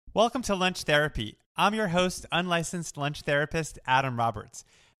Welcome to Lunch Therapy. I'm your host, unlicensed lunch therapist, Adam Roberts.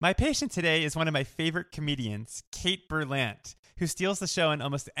 My patient today is one of my favorite comedians, Kate Berlant, who steals the show in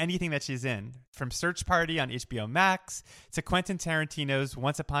almost anything that she's in, from Search Party on HBO Max to Quentin Tarantino's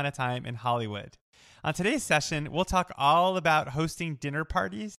Once Upon a Time in Hollywood. On today's session, we'll talk all about hosting dinner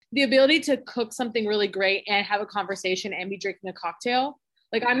parties. The ability to cook something really great and have a conversation and be drinking a cocktail.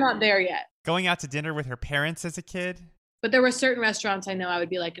 Like, I'm not there yet. Going out to dinner with her parents as a kid. But there were certain restaurants I know I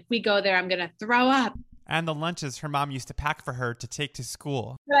would be like, if we go there, I'm going to throw up. And the lunches her mom used to pack for her to take to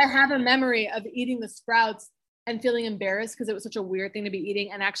school. But I have a memory of eating the Sprouts and feeling embarrassed because it was such a weird thing to be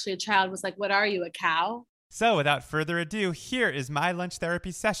eating. And actually a child was like, what are you, a cow? So without further ado, here is my lunch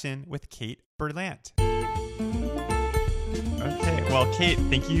therapy session with Kate Berlant. Okay, well, Kate,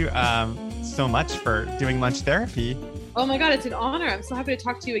 thank you so much for doing lunch therapy. Oh my God, it's an honor. I'm so happy to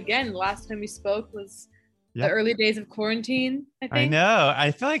talk to you again. The last time we spoke was the early days of quarantine, I think. I know.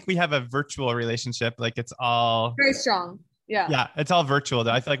 I feel like we have a virtual relationship. Like it's all very strong. Yeah. Yeah, it's all virtual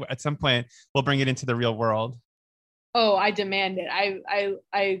though. I feel like at some point we'll bring it into the real world. Oh, I demand it.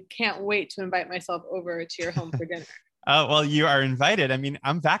 I can't wait to invite myself over to your home for dinner. Oh, well, you are invited. I mean,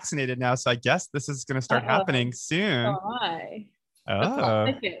 I'm vaccinated now, so I guess this is going to start happening soon. Oh, hi.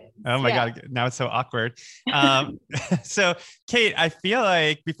 Oh my God. Now it's so awkward. So Kate, I feel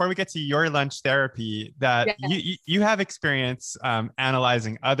like before we get to your lunch therapy that you have experience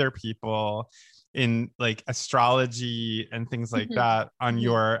analyzing other people in like astrology and things like that on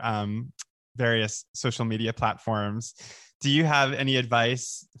your various social media platforms. Do you have any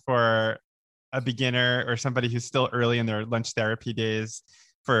advice for a beginner or somebody who's still early in their lunch therapy days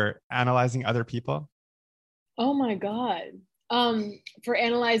for analyzing other people? Oh my God. For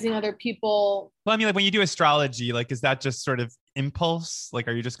analyzing other people. Well, I mean, like when you do astrology, like, is that just sort of impulse? Like,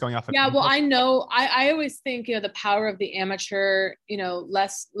 are you just going off of impulse? Well, I know, I always think, the power of the amateur,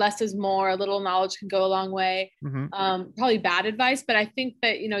 less is more, a little knowledge can go a long way. Probably bad advice, but I think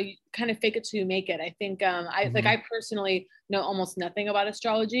that, you kind of fake it till you make it. I think, I personally know almost nothing about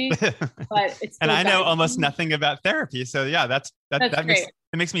astrology, but it's and I know almost nothing about therapy. So yeah, that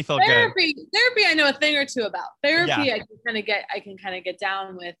makes me feel good. Therapy, I know a thing or two about. Therapy, I can kind of get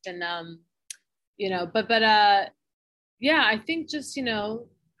down with, and I think just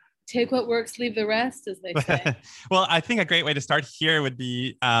take what works, leave the rest, as they say. Well, I think a great way to start here would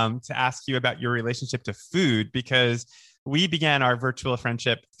be to ask you about your relationship to food, because we began our virtual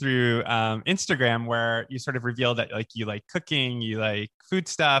friendship through Instagram, where you sort of revealed that like you like cooking, you like food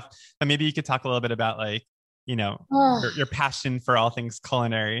stuff, and maybe you could talk a little bit about like your passion for all things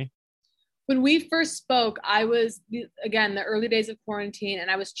culinary. When we first spoke, I was, again, the early days of quarantine, and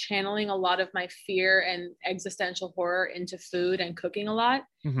I was channeling a lot of my fear and existential horror into food and cooking a lot.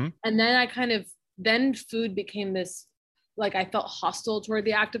 And then then food became this, like, I felt hostile toward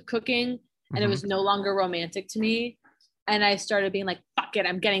the act of cooking, and it was no longer romantic to me. And I started being like, fuck it,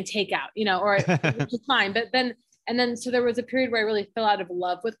 I'm getting takeout, which is fine. But then, so there was a period where I really fell out of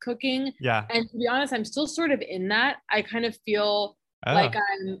love with cooking. Yeah. And to be honest, I'm still sort of in that. I kind of feel like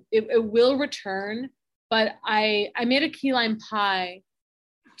it will return, but I made a key lime pie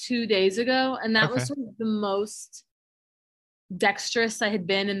 2 days ago, and that was sort of the most dexterous I had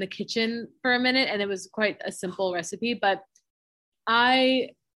been in the kitchen for a minute, and it was quite a simple recipe, but I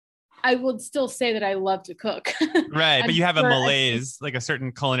would still say that I love to cook. Right, but you have a malaise, like a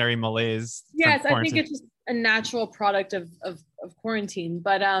certain culinary malaise. Yes, I think it's just a natural product of quarantine,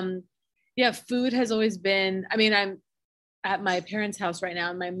 but food has always been, I mean, I'm at my parents' house right now,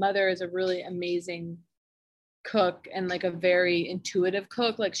 and my mother is a really amazing cook and like a very intuitive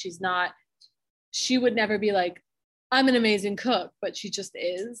cook. Like she would never be like, I'm an amazing cook, but she just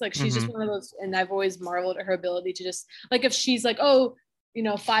is. Like, she's just one of those, and I've always marveled at her ability to just, like, if she's like, 5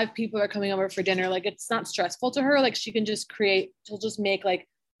 people are coming over for dinner, like, it's not stressful to her. Like, she can just she'll just make like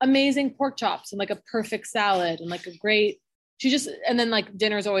amazing pork chops and like a perfect salad and like and then like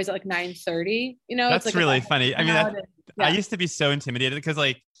dinner's always at like 9:30, That's it's like really funny. I mean, I used to be so intimidated because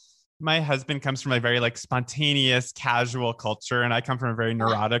like my husband comes from a very like spontaneous, casual culture, and I come from a very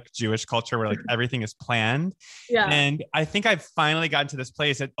neurotic Jewish culture where like everything is planned. Yeah. And I think I've finally gotten to this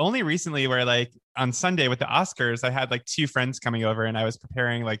place that only recently where like on Sunday with the Oscars, I had like 2 friends coming over, and I was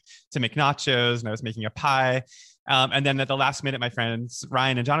preparing like to make nachos, and I was making a pie. And then at the last minute, my friends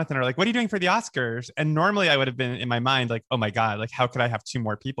Ryan and Jonathan are like, "What are you doing for the Oscars?" And normally I would have been in my mind like, "Oh my God, like how could I have 2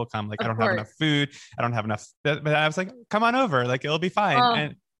 more people come? Like I don't have enough food. I don't have enough." But I was like, "Come on over, like it'll be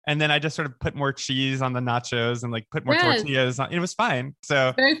fine." And then I just sort of put more cheese on the nachos and like put more tortillas on. It was fine.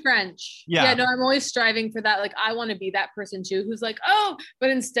 So very French. Yeah. No, I'm always striving for that. Like, I want to be that person too, who's like, but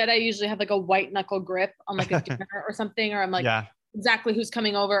instead I usually have like a white knuckle grip on like a dinner or something. Or I'm like, exactly who's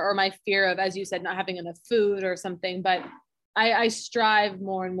coming over, or my fear of, as you said, not having enough food or something. But I strive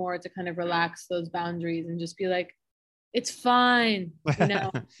more and more to kind of relax those boundaries and just be like, it's fine,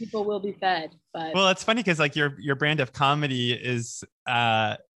 people will be fed. But well, it's funny because like your brand of comedy is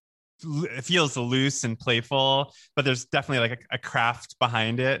it feels loose and playful, but there's definitely like a craft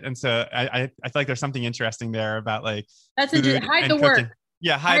behind it. And so I feel like there's something interesting there about like that's interesting. Hide the cooking. work.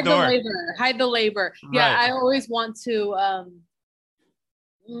 Yeah, hide the work. Labor. Hide the labor. Yeah, right. I always want to.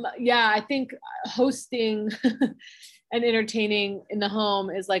 I think hosting and entertaining in the home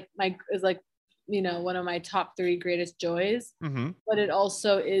is like one of my top 3 greatest joys. Mm-hmm. But it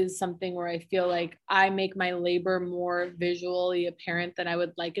also is something where I feel like I make my labor more visually apparent than I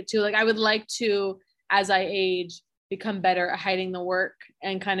would like it to. Like I would like to, as I age, become better at hiding the work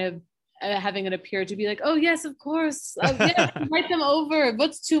and kind of having it appear to be like, oh yes, of course, invite them over.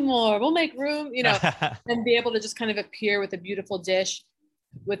 What's 2 more? We'll make room, and be able to just kind of appear with a beautiful dish.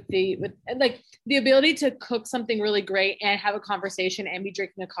 With the ability to cook something really great and have a conversation and be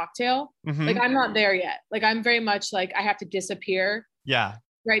drinking a cocktail. Mm-hmm. Like I'm not there yet. Like I'm very much like I have to disappear. Yeah.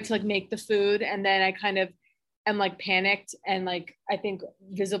 Right. To like make the food. And then I kind of am like panicked and like, I think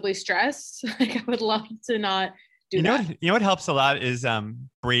visibly stressed. Like I would love to not do that. You know what helps a lot is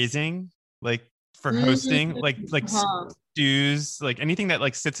braising, like for hosting, like stews, like anything that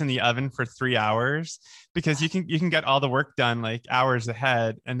like sits in the oven for 3 hours, because you can get all the work done like hours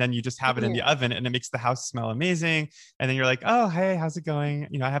ahead, and then you just have it in the oven and it makes the house smell amazing. And then you're like, oh, hey, how's it going?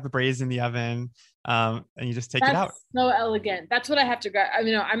 I have a braise in the oven. And you just take it out. So elegant. That's what I have to grab.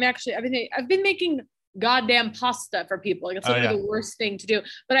 I've been making goddamn pasta for people. Like it's literally the worst thing to do.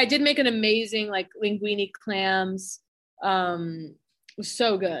 But I did make an amazing like linguine clams. It was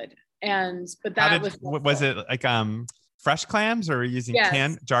so good. But that was it like fresh clams, or were you using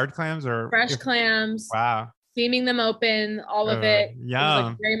canned jarred clams, or fresh clams? Wow. Steaming them open, all of it. Yum. It was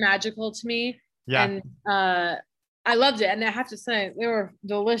like very magical to me. Yeah. And I loved it. And I have to say, they were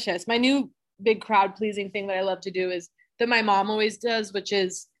delicious. My new big crowd pleasing thing that I love to do is that my mom always does, which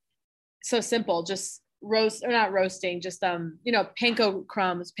is so simple. Just panko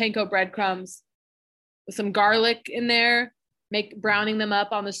breadcrumbs with some garlic in there, browning them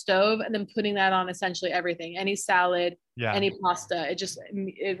up on the stove, and then putting that on essentially everything, any salad, any pasta.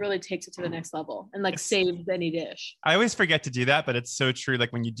 It really takes it to the next level and like saves any dish. I always forget to do that, but it's so true.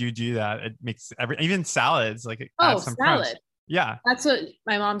 Like when you do that, it makes even salads, like it adds some salad. crunch. Yeah. That's what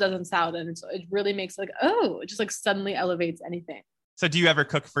my mom does on salad. And it really makes like, it just like suddenly elevates anything. So do you ever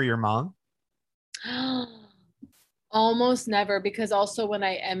cook for your mom? Almost never, because also when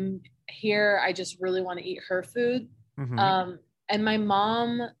I am here, I just really want to eat her food. Mm-hmm. And my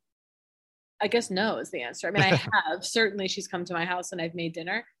mom, I guess no is the answer. I mean, I have. Certainly she's come to my house and I've made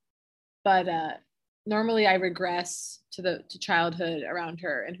dinner, but normally I regress to childhood around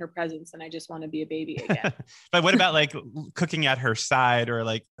her and her presence, and I just want to be a baby again. But what about like cooking at her side, or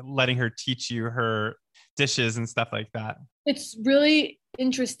like letting her teach you her dishes and stuff like that? It's really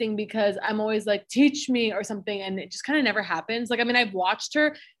interesting because I'm always like, teach me or something, and it just kind of never happens. Like, I mean, I've watched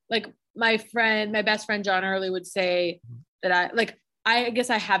her. Like my best friend John Early would say that I guess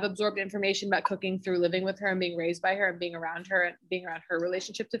I have absorbed information about cooking through living with her and being raised by her and being around her and being around her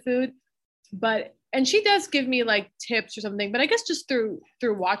relationship to food. And she does give me like tips or something, but I guess just through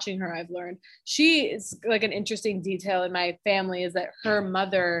watching her, I've learned. She is like an interesting detail in my family is that her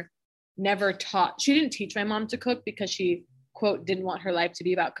mother she didn't teach my mom to cook because she, quote, didn't want her life to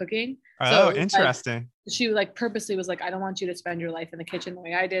be about cooking. Oh, so, interesting. She like purposely was like, I don't want you to spend your life in the kitchen the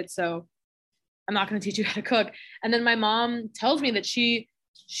way I did. So I'm not going to teach you how to cook. And then my mom tells me that she,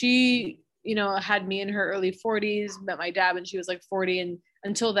 had me in her early 40s, met my dad when she was like 40. And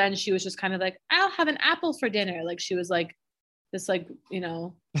until then she was just kind of like, I'll have an apple for dinner. Like she was like this, like,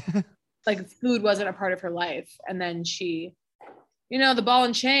 like food wasn't a part of her life. And then she, the ball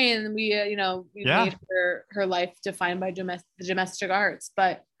and chain, we made her life defined by the domestic arts.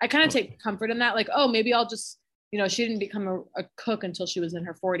 But I kind of take comfort in that. Like, oh, maybe I'll just, she didn't become a cook until she was in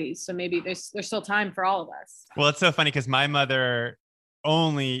her 40s. So maybe there's still time for all of us. Well, it's so funny because my mother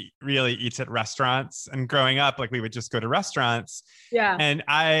only really eats at restaurants, and growing up, like we would just go to restaurants. Yeah. And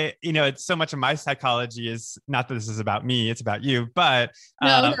I, it's so much of my psychology is not that this is about me, it's about you, but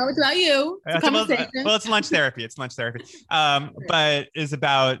no, it's about you. It's lunch therapy. It's lunch therapy. But is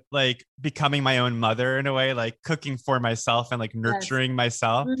about like becoming my own mother in a way, like cooking for myself and like nurturing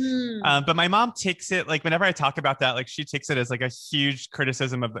myself. Mm-hmm. But my mom takes it, like whenever I talk about that, like she takes it as like a huge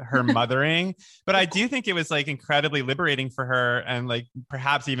criticism of her mothering. But I do think it was like incredibly liberating for her, and like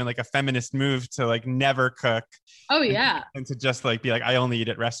perhaps even like a feminist move to like never cook. Oh yeah. And to just like be like, I only eat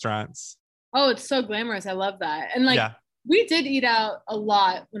at restaurants. Oh, it's so glamorous. I love that. And like, We did eat out a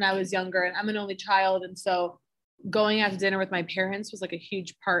lot when I was younger, and I'm an only child. And so going out to dinner with my parents was like a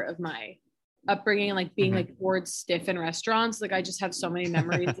huge part of my upbringing, like being like bored stiff in restaurants. Like I just have so many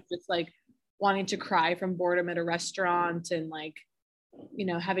memories of just like wanting to cry from boredom at a restaurant and like, you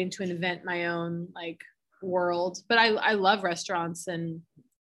know, having to invent my own like world. But I love restaurants, and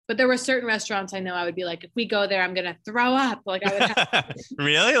but there were certain restaurants I know I would be like, if we go there, I'm gonna throw up. Like I would have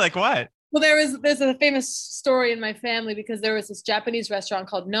Really? Like what? well, there's a famous story in my family because there was this Japanese restaurant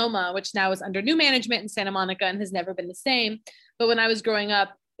called Noma, which now is under new management in Santa Monica and has never been the same. But when I was growing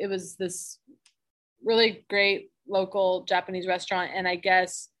up, it was this really great local Japanese restaurant, and I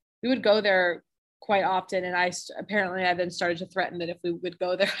guess we would go there quite often. And apparently I then started to threaten that if we would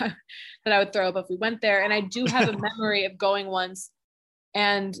go there, that I would throw up if we went there. And I do have a memory of going once,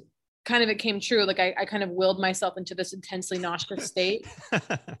 and kind of it came true. Like I kind of willed myself into this intensely nauseous state.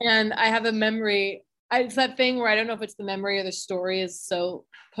 And I have a memory. It's that thing where I don't know if it's the memory or the story is so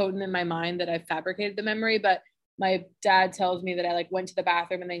potent in my mind that I fabricated the memory. But my dad tells me that I like went to the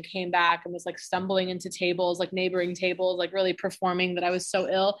bathroom and then came back and was like stumbling into tables, like neighboring tables, like really performing that I was so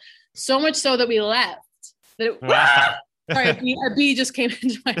ill. So much so that we left. Wow. Sorry, a bee just came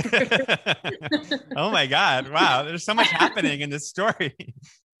into my room. Oh my God. Wow. There's so much happening in this story.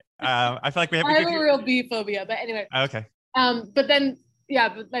 I feel like I have a real bee phobia, but anyway. Okay. But then, yeah,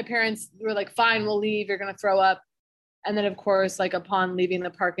 but my parents were like, fine, we'll leave. You're going to throw up. And then of course, like upon leaving the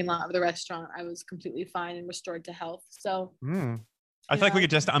parking lot of the restaurant, I was completely fine and restored to health. So I feel like we could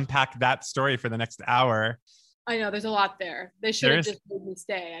just unpack that story for the next hour. I know there's a lot there. They should have just made me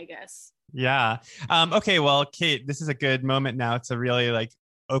stay, I guess. Yeah. Okay. Well, Kate, this is a good moment now to really like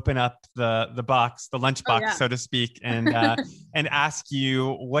open up the box, the lunch box, so to speak, and and ask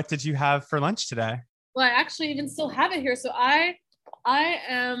you, what did you have for lunch today? Well, I actually even still have it here. So I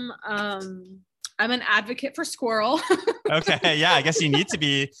am I'm an advocate for squirrel. Okay. Yeah. I guess you need to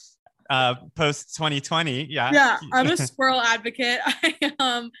be post 2020. Yeah. Yeah. I'm a squirrel advocate.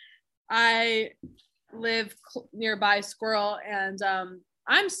 I live nearby squirrel, and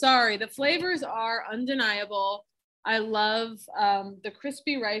I'm sorry, the flavors are undeniable. I love the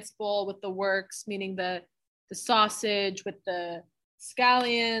crispy rice bowl with the works, meaning the sausage with the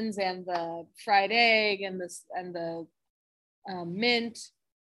scallions and the fried egg and the mint.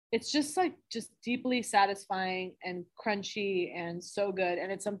 It's just deeply satisfying and crunchy and so good.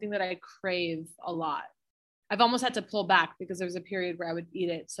 And it's something that I crave a lot. I've almost had to pull back because there was a period where I would eat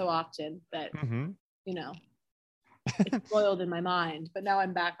it so often that, you know, it's boiled in my mind, but now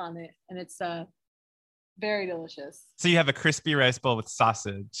I'm back on it, and it's very delicious. So you have a crispy rice bowl with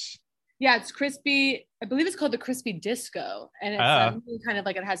sausage. Yeah, it's crispy. I believe it's called the Crispy Disco, and it's kind of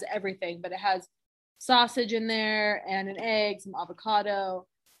like it has everything, but it has sausage in there and an egg, some avocado.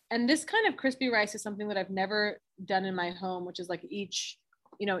 And this kind of crispy rice is something that I've never done in my home, which is like each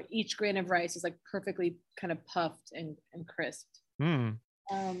grain of rice is like perfectly kind of puffed and crisped.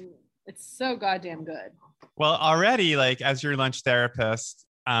 It's so goddamn good. Well, already, like, as your lunch therapist,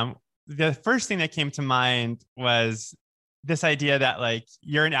 the first thing that came to mind was this idea that like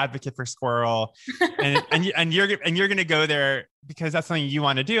you're an advocate for squirrel, and you're going to go there because that's something you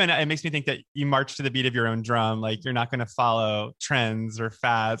want to do, and it makes me think that you march to the beat of your own drum. Like you're not going to follow trends or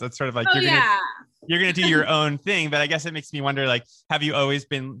fads. It's sort of like you're going to do your own thing. But I guess it makes me wonder, like, have you always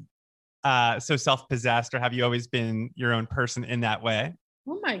been so self-possessed, or have you always been your own person in that way?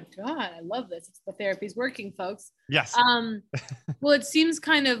 Oh my God, I love this. It's the therapy's working, folks. Yes. Well, it seems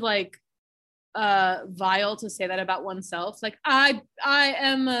kind of like vile to say that about oneself. Like I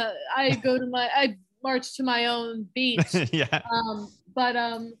march to my own beat. Yeah.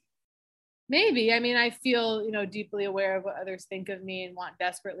 But maybe, I mean, I feel, deeply aware of what others think of me and want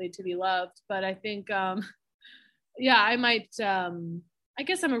desperately to be loved. But I think, I might, I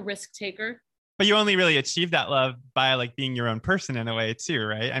guess I'm a risk taker. But you only really achieve that love by like being your own person in a way too,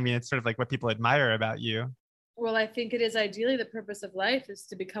 right? I mean, it's sort of like what people admire about you. Well, I think it is ideally the purpose of life is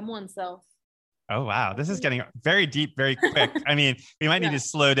to become oneself. Oh, wow. This is getting very deep, very quick. I mean, we might need to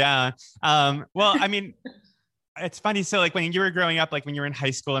slow down. Well, I mean, it's funny. So like when you were growing up, like when you were in high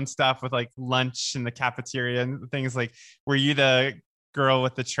school and stuff with like lunch in the cafeteria and things, like, were you the girl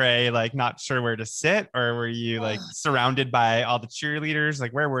with the tray, like not sure where to sit, or were you like surrounded by all the cheerleaders?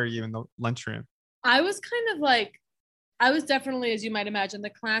 Like where were you in the lunchroom? I was kind of like, I was definitely, as you might imagine, the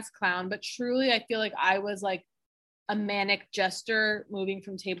class clown, but truly I feel like I was like a manic jester moving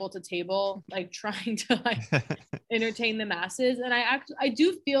from table to table, like trying to like entertain the masses. And I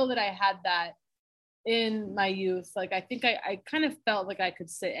do feel that I had that in my youth. Like I think I kind of felt like I could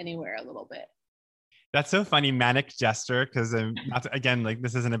sit anywhere a little bit. That's so funny, manic jester, because again, like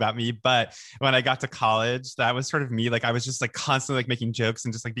this isn't about me, but when I got to college, that was sort of me. Like I was just like constantly like making jokes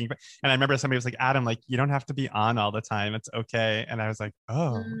and just like being, and I remember somebody was like, Adam, like you don't have to be on all the time. It's okay. And I was like,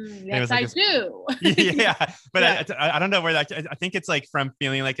 oh, and it yes, was like I do. yeah. But Yeah. I don't know where that, I think it's like from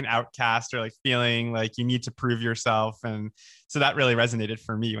feeling like an outcast or like feeling like you need to prove yourself. And so that really resonated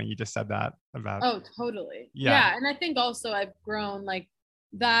for me when you just said that about. Oh, totally. Yeah. Yeah. And I think also I've grown like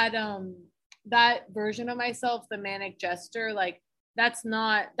that, that version of myself, the manic jester, like that's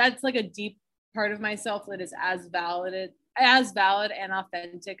like a deep part of myself that is as valid and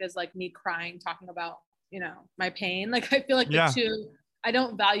authentic as like me crying, talking about, my pain. Like I feel like the Yeah. two, I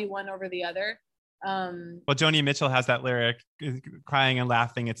don't value one over the other. Well, Joni Mitchell has that lyric, crying and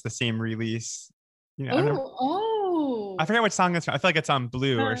laughing, it's the same release. I forget which song it's from. I feel like it's on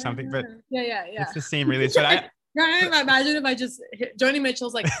Blue or something, but yeah. it's the same release. But I imagine if I just hit Joni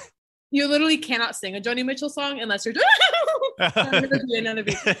Mitchell's like, you literally cannot sing a Joni Mitchell song unless you're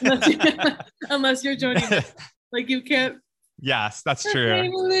unless you're Joni Mitchell. Like you can't. Yes, that's true.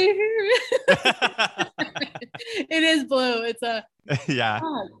 It is Blue. It's a yeah.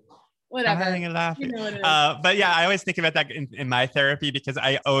 Oh, whatever. But yeah, I always think about that in my therapy because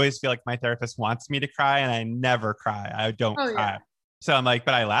I always feel like my therapist wants me to cry and I never cry. I don't cry. Yeah. So I'm like,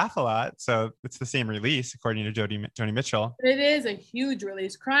 but I laugh a lot. So it's the same release according to Joni Mitchell. It is a huge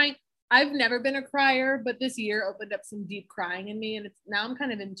release. Crying. I've never been a crier, but this year opened up some deep crying in me, and now I'm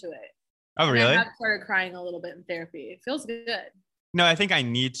kind of into it. Oh, really? And I have started crying a little bit in therapy. It feels good. No, I think I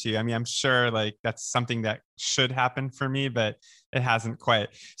need to. I mean, I'm sure like that's something that should happen for me, but it hasn't quite.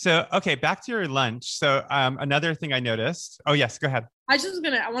 So, okay, back to your lunch. So, another thing I noticed. Oh, yes, go ahead. I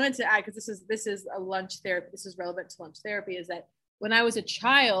wanted to add, because this is a lunch therapy. This is relevant to lunch therapy. Is that when I was a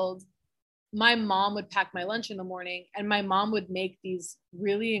child, my mom would pack my lunch in the morning, and my mom would make these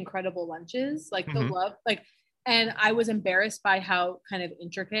really incredible lunches, like and I was embarrassed by how kind of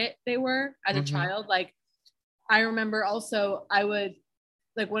intricate they were as a child. Like, I remember also I would,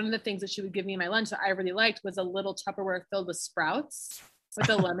 like, one of the things that she would give me in my lunch that I really liked was a little Tupperware filled with sprouts with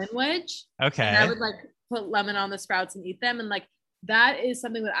a lemon wedge. Okay. And I would like put lemon on the sprouts and eat them. And like, that is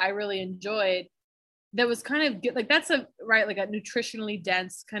something that I really enjoyed. That was kind of good. Like, that's like a nutritionally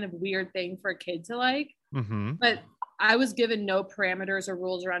dense kind of weird thing for a kid to like. But I was given no parameters or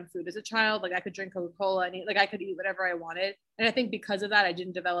rules around food as a child. Like, I could drink Coca-Cola and I could eat whatever I wanted. And I think because of that, I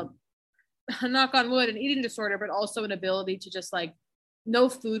didn't develop, knock on wood, an eating disorder, but also an ability to just like, no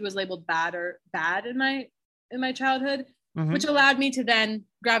food was labeled bad in my childhood, which allowed me to then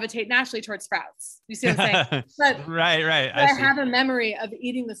gravitate naturally towards sprouts. You see what I'm saying? But right. I have a memory of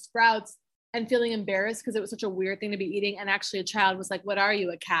eating the sprouts and feeling embarrassed because it was such a weird thing to be eating. And actually a child was like, "What are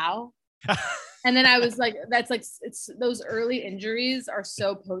you, a cow?" And then I was like, that's like, it's those early injuries are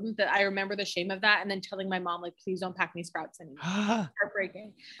so potent that I remember the shame of that. And then telling my mom, like, please don't pack me sprouts anymore.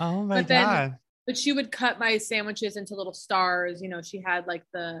 Heartbreaking. Oh my God. But she would cut my sandwiches into little stars. She had like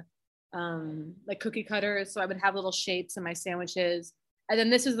the like cookie cutters. So I would have little shapes in my sandwiches. And then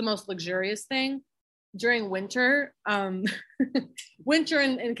this is the most luxurious thing. During winter, winter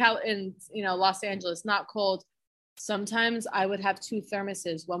in Los Angeles, not cold. Sometimes I would have 2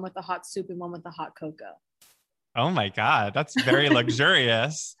 thermoses, one with the hot soup and one with the hot cocoa. Oh my God, that's very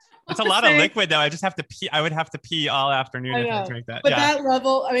luxurious. It's a lot of liquid though. I just have to pee. I would have to pee all afternoon if I had to make that. But that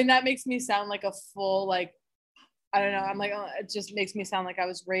level, I mean, that makes me sound like a full, like, I don't know. I'm like, it just makes me sound like I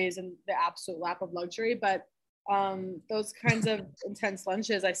was raised in the absolute lap of luxury. But those kinds of intense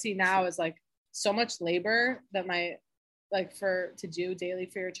lunches I see now is like so much labor that to do daily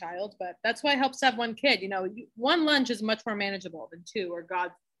for your child. But that's why it helps to have one kid. One lunch is much more manageable than 2, or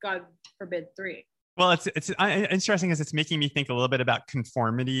God forbid 3. Well, it's interesting as it's making me think a little bit about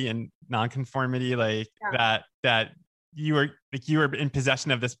conformity and non-conformity, like that you were in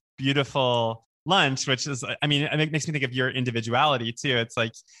possession of this beautiful lunch, which is, I mean, it makes me think of your individuality too. It's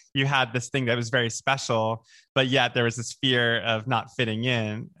like you had this thing that was very special, but yet there was this fear of not fitting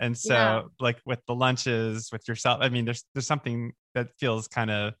in. And so like with the lunches with yourself, I mean, there's something that feels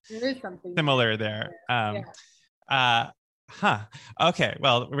kind of similar there. Okay.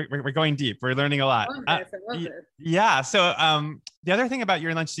 Well, we're going deep. We're learning a lot. Yeah. So the other thing about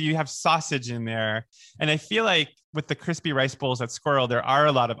your lunch, so you have sausage in there, and I feel like with the crispy rice bowls at Squirrel, there are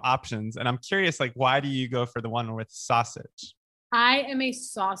a lot of options. And I'm curious, like, why do you go for the one with sausage? I am a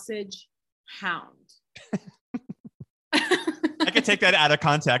sausage hound. I could take that out of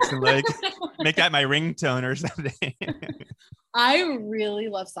context and like make that my ringtone or something. I really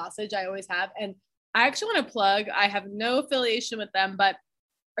love sausage. I always have. And I actually want to plug, I have no affiliation with them, but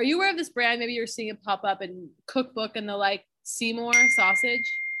are you aware of this brand? Maybe you're seeing it pop up in Cookbook and the like, Seymour sausage.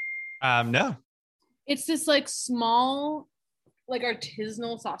 No. It's this like small, like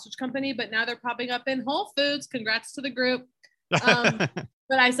artisanal sausage company, but now they're popping up in Whole Foods. Congrats to the group.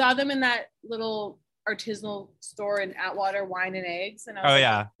 But I saw them in that little artisanal store in Atwater, Wine and Eggs, and I was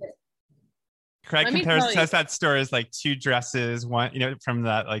yeah. Craig says that store is like two dresses, one, from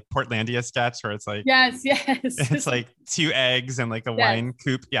that like Portlandia sketch where it's like, yes, it's like two eggs and like a wine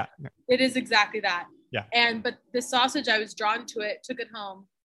coupe. Yeah, it is exactly that. Yeah. But the sausage, I was drawn to it, took it home.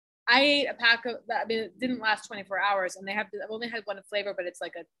 I ate a pack of that. I mean, it didn't last 24 hours, and I've only had one flavor, but it's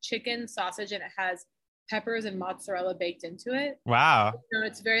like a chicken sausage, and it has peppers and mozzarella baked into it. Wow.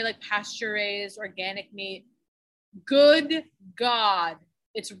 It's very like pasture raised, organic meat. Good God.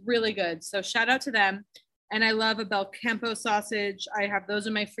 It's really good. So shout out to them. And I love a Bel Campo sausage. I have those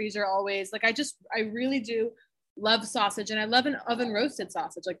in my freezer always. Like I really do love sausage, and I love an oven roasted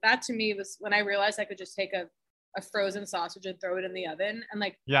sausage. Like that to me was when I realized I could just take a frozen sausage and throw it in the oven and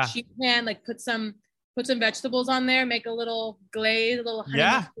like sheet pan, like put some vegetables on there, make a little glaze, a little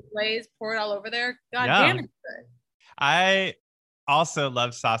honey glaze, pour it all over there. God damn, it's good. I also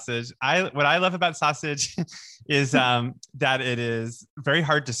love sausage. What I love about sausage is that it is very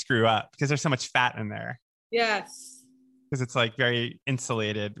hard to screw up because there's so much fat in there. Yes. Because it's like very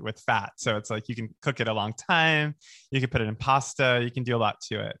insulated with fat. So it's like you can cook it a long time. You can put it in pasta. You can do a lot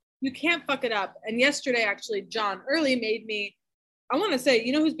to it. You can't fuck it up. And yesterday, actually, John Early made me, I want to say,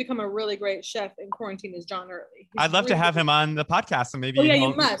 who's become a really great chef in quarantine is John Early. I'd love to have him on the podcast, and maybe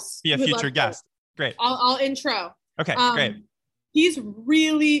you must be a future guest. Great. I'll intro. Okay, great. He's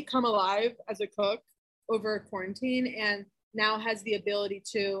really come alive as a cook over quarantine, and now has the ability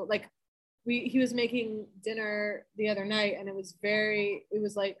to he was making dinner the other night, and I was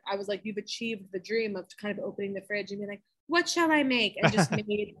like, you've achieved the dream of kind of opening the fridge and being like, what shall I make? And just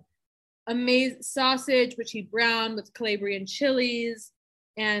made amazing sausage, which he browned with Calabrian chilies,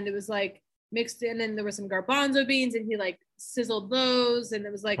 and it was like mixed in, and there were some garbanzo beans, and he like sizzled those, and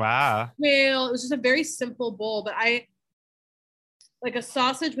it was like wow. Kale. It was just a very simple bowl, but I like a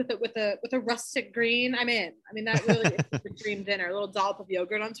sausage with a rustic green. I'm in. I mean, that really is the dream dinner. A little dollop of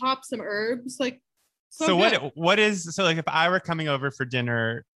yogurt on top, some herbs, like. So what is like if I were coming over for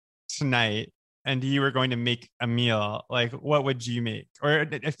dinner tonight and you were going to make a meal, like what would you make? Or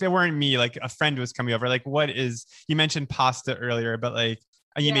if it weren't me, like a friend was coming over, like you mentioned pasta earlier, but like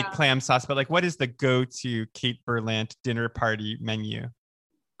you made clam sauce, but like what is the go-to Kate Berlant dinner party menu?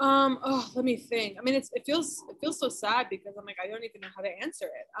 Let me think. I mean, it feels so sad because I'm like, I don't even know how to answer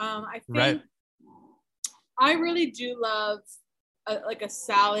it. I think I really do love a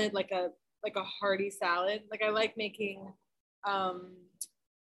salad, like a hearty salad. Like I like making,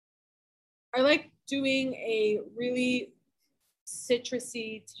 I like doing a really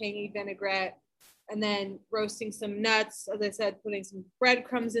citrusy, tangy vinaigrette, and then roasting some nuts. As I said, putting some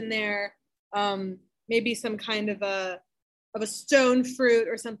breadcrumbs in there, maybe some kind of a stone fruit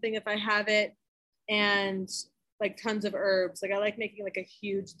or something if I have it, and like tons of herbs. Like I like making like a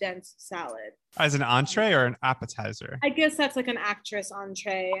huge dense salad. As an entree or an appetizer? I guess that's like an actress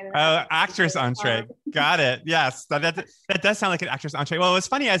entree. Actress entree. Got it. Yes, that does sound like an actress entree. Well, it was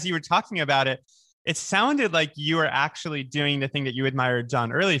funny as you were talking about it. It sounded like you were actually doing the thing that you admired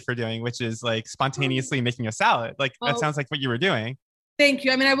John Early for doing, which is like spontaneously making a salad. Like that sounds like what you were doing. Thank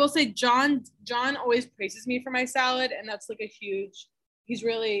you. I mean, I will say John always praises me for my salad, and that's like a huge, he's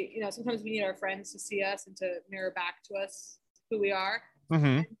really, sometimes we need our friends to see us and to mirror back to us who we are.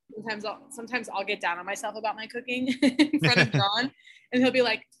 Mm-hmm. Sometimes I'll get down on myself about my cooking in front of John, and he'll be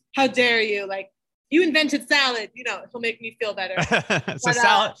like, how dare you? Like, you invented salad, he'll make me feel better.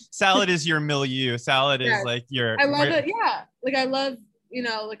 So salad is your milieu. Salad is like your, I love it. Yeah. Like I love,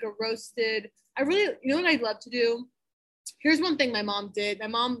 like a roasted, I really, what I'd love to do. Here's one thing my mom did. My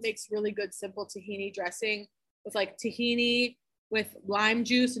mom makes really good, simple tahini dressing with like tahini with lime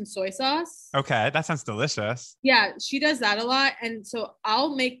juice and soy sauce. Okay. That sounds delicious. Yeah. She does that a lot. And so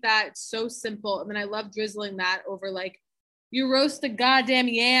I'll make that so simple. And then I love drizzling that over like, you roast a goddamn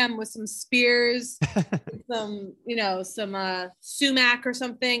yam with some spears, some sumac or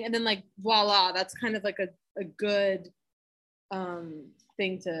something. And then like, voila, that's kind of like a good,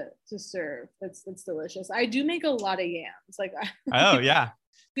 thing to serve. That's delicious. I do make a lot of yams. Like oh yeah.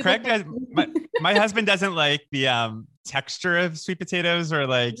 Craig does, my husband doesn't like the texture of sweet potatoes or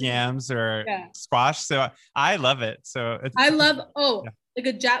like yams or squash. So I love it. So I love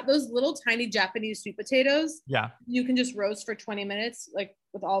like those little tiny Japanese sweet potatoes. Yeah. You can just roast for 20 minutes, like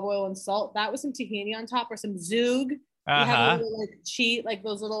with olive oil and salt. That with some tahini on top or some zug. You have a little like cheat, like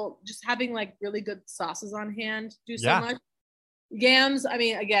those little, just having like really good sauces on hand do so much. Yams, I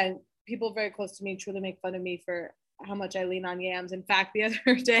mean, again, people very close to me truly make fun of me for how much I lean on yams. In fact, the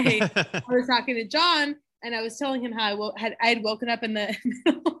other day I was talking to John and I was telling him how I had woken up in the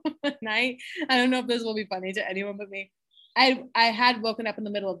middle of the night. I don't know if this will be funny to anyone but me. I had woken up in the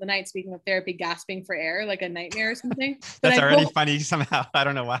middle of the night, speaking of therapy, gasping for air, like a nightmare or something. That's already funny somehow. I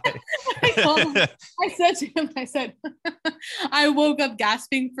don't know why. I said to him, I woke up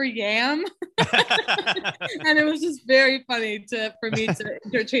gasping for yam. And it was just very funny for me to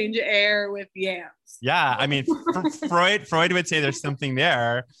interchange air with yams. Yeah. I mean, Freud would say there's something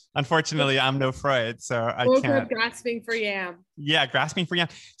there. Unfortunately, I'm no Freud, so I woke can't. Up grasping for yam. Yeah, grasping for yam.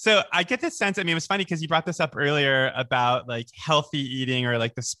 So I get this sense, I mean, it was funny because you brought this up earlier about like healthy eating or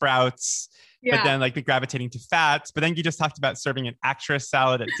like the sprouts, but then like the gravitating to fats, but then you just talked about serving an actress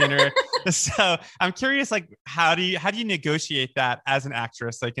salad at dinner. So I'm curious, like, how do you negotiate that as an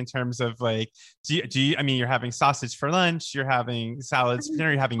actress? Like in terms of like, do you, I mean, you're having sausage for lunch, you're having salads for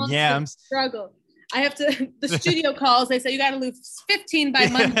dinner, you're having yams. Struggle. I have to, the studio calls, they say, you got to lose 15 by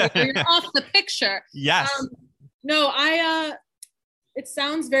Monday or you're off the picture. Yes. No, it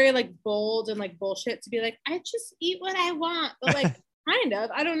sounds very like bold and like bullshit to be like, I just eat what I want. But like, kind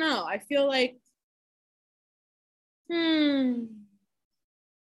of, I don't know. I feel like, I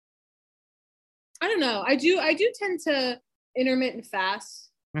don't know. I do tend to intermittent fast,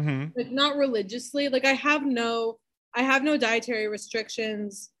 like not religiously. Like I have no dietary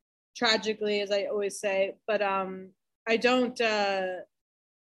restrictions, tragically, as I always say, but I don't,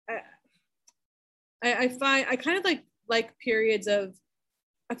 I find I kind of like periods of,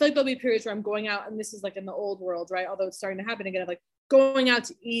 I feel like there'll be periods where I'm going out, and this is like in the old world, right? Although it's starting to happen again, of like going out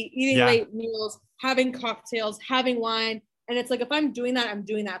to eating late meals, having cocktails, having wine. And it's like, if I'm doing that, I'm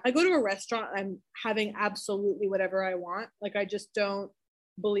doing that. If I go to a restaurant, I'm having absolutely whatever I want. Like, I just don't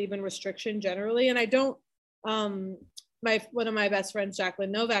believe in restriction generally. And I don't, one of my best friends,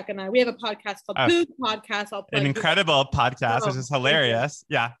 Jacqueline Novak, and I, we have a podcast called Food Podcast. I'll plug an incredible podcast, which is hilarious.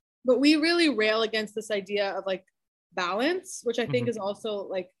 Yeah. But we really rail against this idea of like balance, which I think is also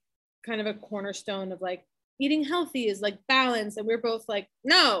like kind of a cornerstone of like eating healthy is like balance. And we're both like,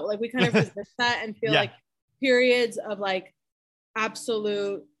 no, like we kind of resist that and feel like periods of like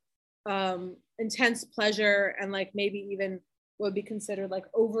absolute intense pleasure and like maybe even would be considered like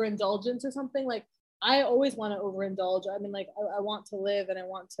overindulgence or something. Like I always want to overindulge. I mean, like I want to live and I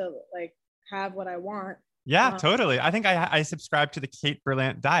want to like have what I want. Yeah, totally. I think I subscribe to the Kate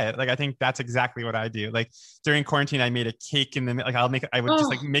Berlant diet. Like, I think that's exactly what I do. Like during quarantine, I made a cake in the, like I would just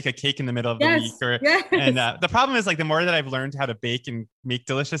like make a cake in the middle of the week. And the problem is like, the more that I've learned how to bake and make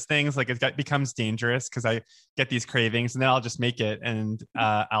delicious things, like it becomes dangerous because I get these cravings and then I'll just make it and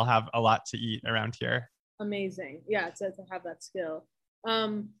I'll have a lot to eat around here. Amazing. Yeah. To have that skill.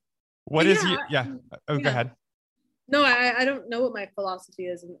 What is you? Yeah. Oh, go ahead. No, I don't know what my philosophy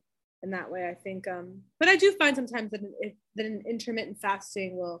is in that way. I think, but I do find sometimes that an intermittent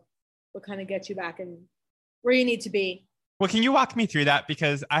fasting will kind of get you back in where you need to be. Well, can you walk me through that?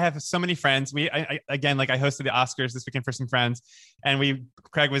 Because I have so many friends. Again, like I hosted the Oscars this weekend for some friends, and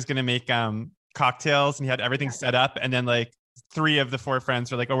Craig was going to make cocktails, and he had everything set up, and then like 3 of the 4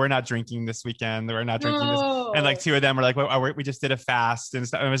 friends were like, "Oh, we're not drinking this weekend. We're not drinking this," and like 2 of them were like, "Well, we just did a fast," and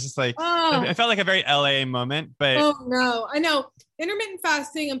stuff. It was just like, it felt like a very LA moment. But oh no, I know intermittent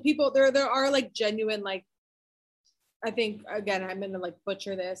fasting and people there are like genuine, like, I think, again, I'm gonna like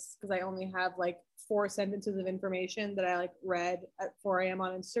butcher this because I only have like 4 sentences of information that I like read at 4 a.m.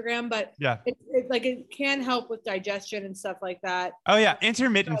 on Instagram, but it can help with digestion and stuff like that. Oh yeah,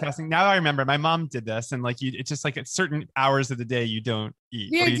 intermittent fasting. Now I remember my mom did this, and like it's just like at certain hours of the day you don't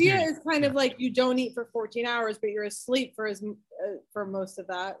eat. The idea is kind of like you don't eat for 14 hours, but you're asleep for most of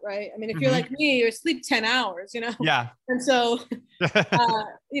that, right? I mean, if you're like me, you're asleep 10 hours, you know? Yeah. And so,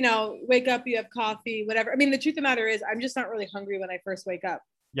 wake up, you have coffee, whatever. I mean, the truth of the matter is I'm just not really hungry when I first wake up.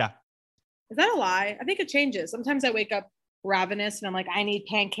 Yeah. Is that a lie? I think it changes. Sometimes I wake up ravenous and I'm like, I need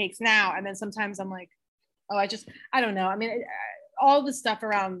pancakes now. And then sometimes I'm like, oh, I don't know. I mean, all the stuff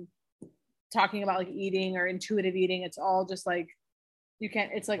around talking about like eating or intuitive eating, it's all just like,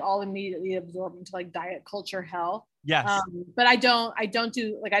 it's like all immediately absorbed into like diet culture hell. Yes. But I don't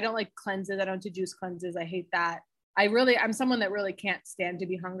do like, I don't like cleanses. I don't do juice cleanses. I hate that. I'm someone that really can't stand to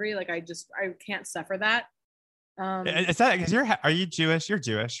be hungry. Like I can't suffer that. Is that because are you Jewish? You're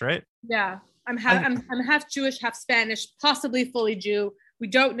Jewish, right? Yeah, I'm half Jewish, half Spanish, possibly fully Jew. We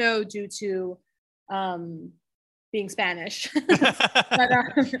don't know due to being Spanish. But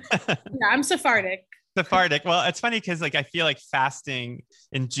I'm Sephardic. Sephardic. Well, it's funny because like I feel like fasting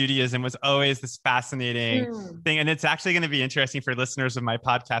in Judaism was always this fascinating thing, and it's actually going to be interesting for listeners of my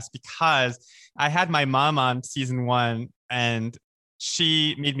podcast because I had my mom on season 1, and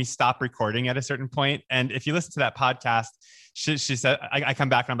she made me stop recording at a certain point. And if you listen to that podcast, she said, I come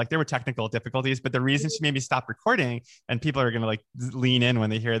back and I'm like, there were technical difficulties, but the reason she made me stop recording, and people are going to like lean in when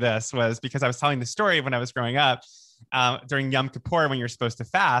they hear this, was because I was telling the story when I was growing up. During Yom Kippur, when you're supposed to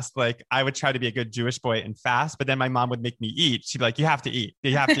fast, like I would try to be a good Jewish boy and fast, but then my mom would make me eat. She'd be like, you have to eat.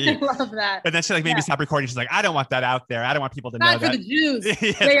 You have to eat. I love that. But then she like made me stop recording. She's like, I don't want that out there. I don't want people to know for that. The Jews.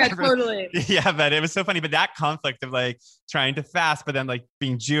 Yeah, totally. Yeah, but it was so funny. But that conflict of like trying to fast, but then like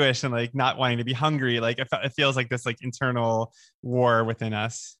being Jewish and like not wanting to be hungry, like it feels like this like internal war within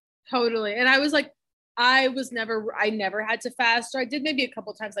us. Totally. And I was like, I never had to fast, or I did maybe a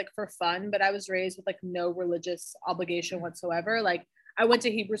couple times like for fun, but I was raised with like no religious obligation whatsoever. Like I went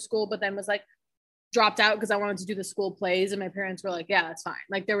to Hebrew school, but then was like dropped out because I wanted to do the school plays, and my parents were like, yeah, that's fine.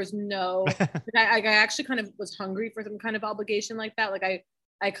 Like there was no, I actually kind of was hungry for some kind of obligation like that. Like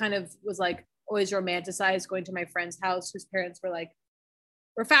I kind of was like always romanticized going to my friend's house whose parents were like,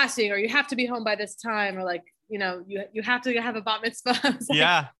 we're fasting, or you have to be home by this time, or like, you know, you have to have a bat mitzvah. I was like,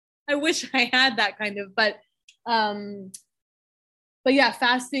 yeah. I wish I had that kind of, but yeah,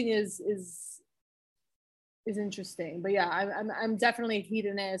 fasting is interesting. But yeah, I'm definitely a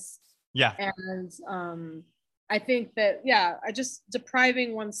hedonist. Yeah. And I think that, yeah, I just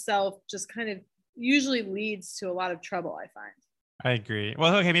depriving oneself just kind of usually leads to a lot of trouble, I find. I agree.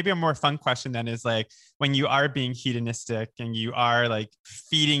 Well, okay, maybe a more fun question then is like, when you are being hedonistic and you are like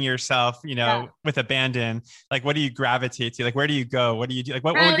feeding yourself, you know, with abandon, like what do you gravitate to? Like, where do you go? What do you do? Like,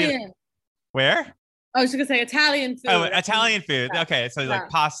 what would be, where? I was just gonna say Italian food. Oh, Italian food. Yeah. Okay. So like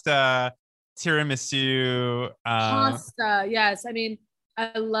pasta, tiramisu. Pasta. Yes. I mean, I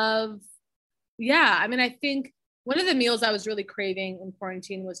think one of the meals I was really craving in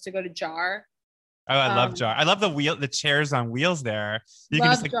quarantine was to go to Jar. Oh, I love Jar. I love the chairs on wheels there. You can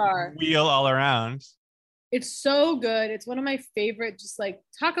just like Jar. wheel all around. It's so good. It's one of my favorite, just like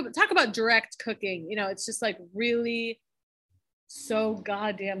talk about direct cooking. You know, it's just like really so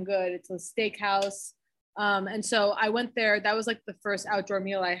goddamn good. It's a steakhouse. And so I went there. That was like the first outdoor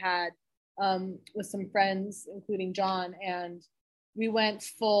meal I had with some friends, including John. And we went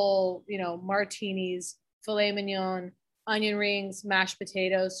full, you know, martinis, filet mignon, onion rings, mashed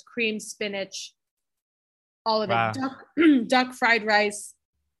potatoes, creamed spinach, all of it, duck fried rice,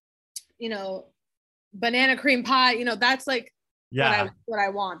 you know, banana cream pie, you know, that's like what I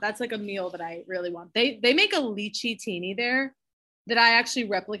want. That's like a meal that I really want. They make a lychee teeny there that I actually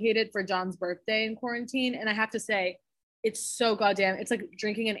replicated for John's birthday in quarantine. And I have to say, it's so goddamn, it's like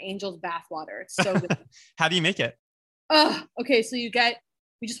drinking an angel's bathwater. It's so good. How do you make it? Oh, okay. So you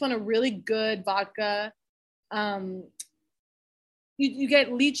just want a really good vodka. You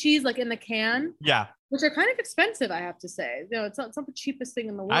get lychees like in the can. Yeah. Which are kind of expensive, I have to say. You know, it's not the cheapest thing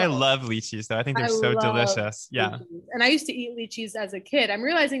in the world. I love lychees, though. I think they're so delicious. Yeah. Lychees. And I used to eat lychees as a kid. I'm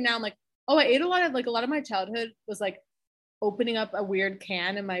realizing now, I'm like, oh, I ate a lot of my childhood was like opening up a weird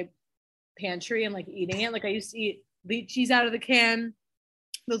can in my pantry and like eating it. Like I used to eat lychees out of the can,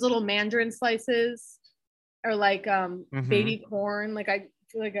 those little mandarin slices, or like baby corn. Like I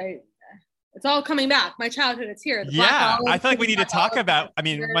feel like it's all coming back. My childhood, it's here. Yeah, I feel like we need to talk about, I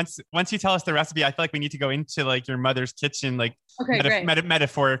mean, once you tell us the recipe, I feel like we need to go into like your mother's kitchen, like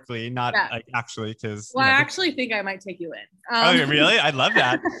metaphorically, not like actually, because. Well, I actually think I might take you in. Oh, really? I love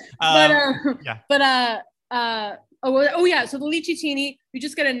that. So the lychee teeny, you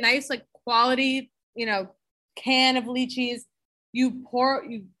just get a nice like quality, you know, can of lychees. You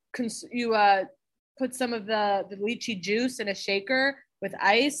put some of the lychee juice in a shaker with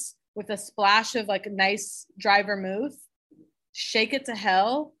ice, with a splash of like a nice dry vermouth, shake it to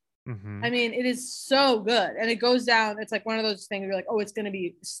hell. Mm-hmm. I mean, it is so good. And it goes down. It's like one of those things where you're like, oh, it's going to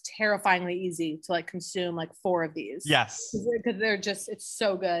be terrifyingly easy to like consume like 4 of these. Yes. Because they're just, it's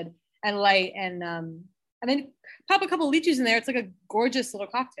so good and light. And then pop a couple of lychees in there. It's like a gorgeous little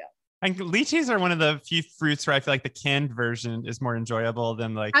cocktail. And lychees are one of the few fruits where I feel like the canned version is more enjoyable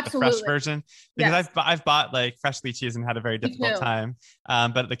than like the fresh version, because I've bought like fresh lychees and had a very difficult time.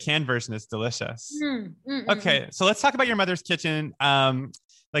 But the canned version is delicious. Okay. So let's talk about your mother's kitchen.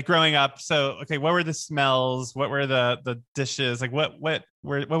 Like growing up. So, okay. What were the smells? What were the dishes? Like what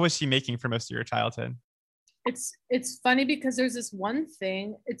was she making for most of your childhood? It's funny because there's this one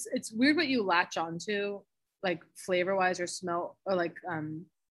thing, it's weird what you latch onto, like flavor wise or smell, or like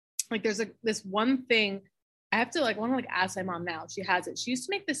there's this one thing I have to want to ask my mom now. She has it. She used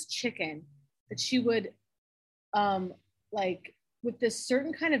to make this chicken that she would like with this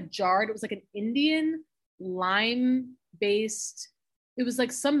certain kind of jar. It was like an Indian lime based. It was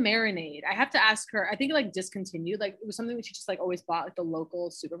like some marinade. I have to ask her. I think it like discontinued. Like it was something that she just like always bought at the local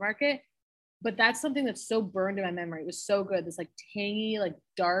supermarket. but that's something that's so burned in my memory. It was so good. This like tangy, like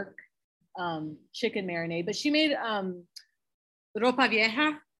dark chicken marinade. But she made ropa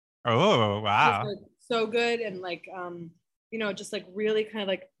vieja. Oh, wow. Like, so good. And like just like really kind of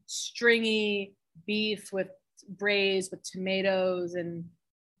like stringy beef with braised with tomatoes and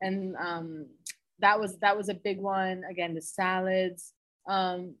that was a big one. Again, the salads.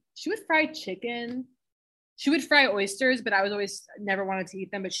 She would fry chicken. She would fry oysters, but I was always never wanted to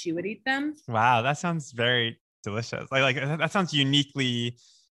eat them, but she would eat them. Wow, that sounds very delicious. Like that sounds uniquely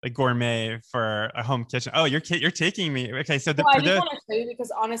like gourmet for a home kitchen. Oh, you're taking me. Okay, so I just want to show you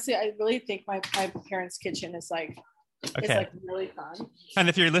because honestly, I really think my parents' kitchen is like it's like really fun. And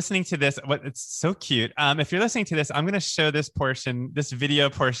if you're listening to this, it's so cute. If you're listening to this, I'm going to show this video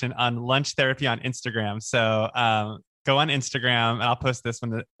portion on Lunch Therapy on Instagram. So go on Instagram and I'll post this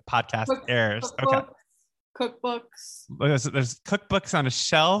when the podcast airs. Okay. Cookbooks. There's cookbooks on a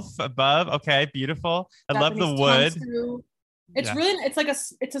shelf above. Okay, beautiful. I love the wood. It's really,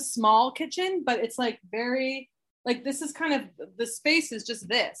 it's a small kitchen, but it's like very, like this is kind of, the space is just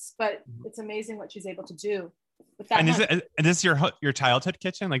this, but it's amazing what she's able to do with that. And is this your childhood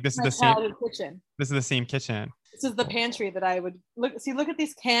kitchen? Like this is the same kitchen. This is the same kitchen. This is the pantry that I would look at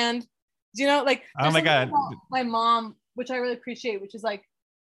these canned, like, oh my God. My mom, which I really appreciate, which is like,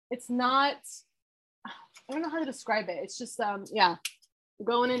 it's not, I don't know how to describe it. It's just,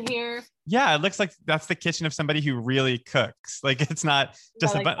 going in here. Yeah, it looks like that's the kitchen of somebody who really cooks. Like it's not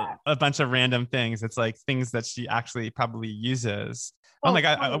just a bunch of random things. It's like things that she actually probably uses. Oh my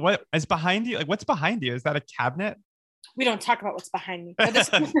God, what is behind you? Like what's behind you? Is that a cabinet? We don't talk about what's behind me. This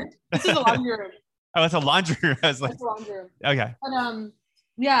is a laundry room. Oh, it's a laundry room. I was like, it's a laundry room. Okay.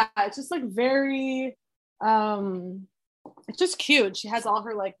 But it's just like very it's just cute. She has all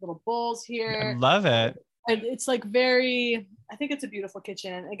her like little bowls here. I love it. And it's like very, I think it's a beautiful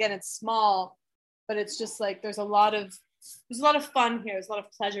kitchen. And again, it's small, but it's just like there's a lot of fun here. There's a lot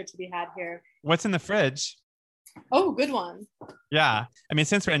of pleasure to be had here. What's in the fridge? Oh, good one. Yeah. I mean,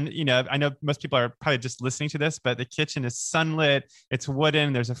 I know most people are probably just listening to this, but the kitchen is sunlit. It's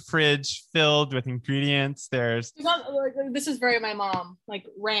wooden. There's a fridge filled with ingredients. This is very my mom, like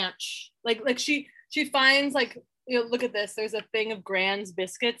ranch. Like she finds like, look at this. There's a thing of Grand's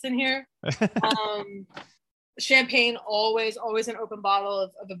biscuits in here. Champagne, always an open bottle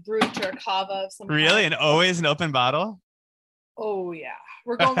of a brut or a cava of some Really? And always an open bottle? Oh yeah.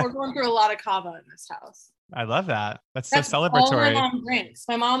 We're going through a lot of cava in this house. I love that. That's so celebratory. All my mom drinks.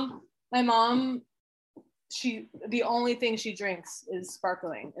 My mom, the only thing she drinks is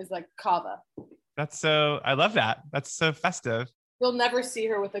sparkling, is like cava. I love that. That's so festive. You'll never see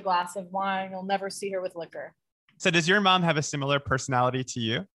her with a glass of wine. You'll never see her with liquor. So does your mom have a similar personality to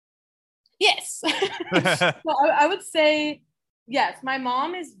you? Yes. Well, I would say yes. My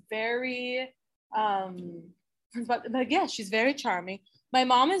mom is very, but yeah, she's very charming. My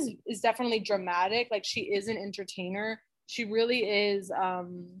mom is definitely dramatic. Like she is an entertainer. She really is. I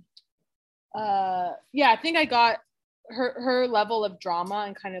think I got her level of drama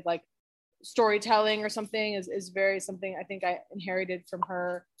and kind of like storytelling or something is very something I think I inherited from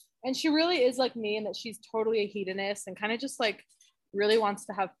her. And she really is like me in that she's totally a hedonist and kind of just like really wants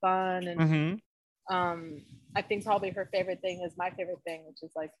to have fun. And I think probably her favorite thing is my favorite thing, which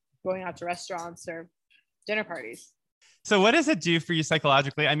is like going out to restaurants or dinner parties. So what does it do for you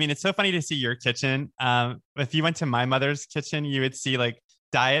psychologically? I mean, it's so funny to see your kitchen. If you went to my mother's kitchen, you would see like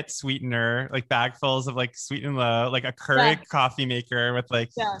diet sweetener, like bagfuls of like Sweet and Low, like a Keurig coffee maker with like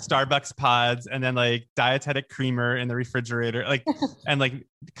Starbucks pods, and then like dietetic creamer in the refrigerator, like and like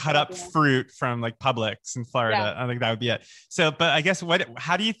cut up fruit from like Publix in Florida. I think that would be it. So, but I guess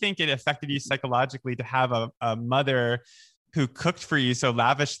how do you think it affected you psychologically to have a mother who cooked for you so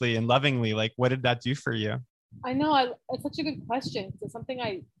lavishly and lovingly? Like, what did that do for you? I know it's such a good question because it's something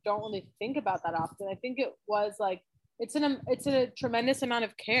I don't really think about that often. I think it was like it's a tremendous amount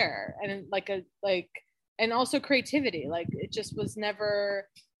of care and and also creativity. Like it just was never.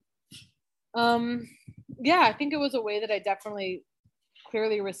 I think it was a way that I definitely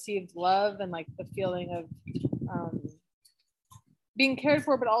clearly received love and like the feeling of being cared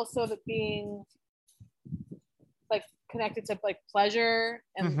for, but also that being like connected to like pleasure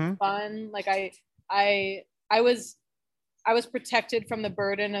and fun. Like I was protected from the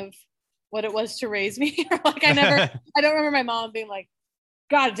burden of what it was to raise me. Like I don't remember my mom being like,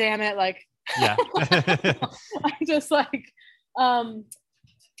 God damn it. Like, yeah. I just like, I'm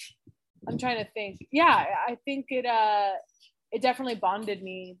trying to think. Yeah. I think it definitely bonded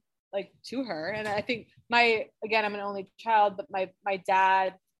me like to her. And I think I'm an only child, but my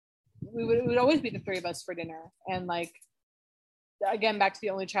dad, it would always be the three of us for dinner. And like, again, back to the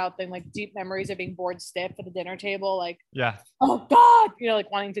only child thing, like deep memories of being bored stiff at the dinner table, like, yeah, oh God, you know,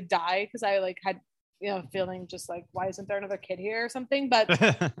 like wanting to die because I like had, you know, feeling just like, why isn't there another kid here or something? But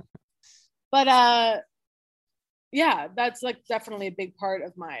yeah, that's like definitely a big part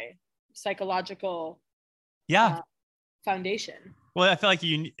of my psychological foundation. Well, I feel like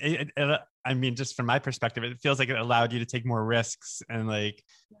I mean, just from my perspective, it feels like it allowed you to take more risks and like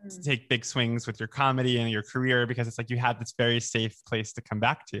to take big swings with your comedy and your career, because it's like you had this very safe place to come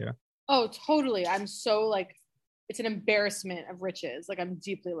back to. Oh, totally. I'm so like, it's an embarrassment of riches. Like I'm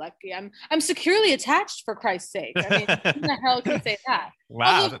deeply lucky. I'm securely attached, for Christ's sake. I mean, who the hell can say that?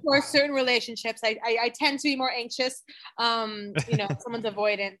 Wow. Although, of course, certain relationships, I tend to be more anxious. You know, if someone's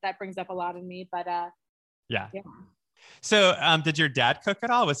avoidant, that brings up a lot in me. But yeah. So, did your dad cook at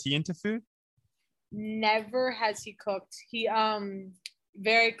all? Was he into food? Never has he cooked. He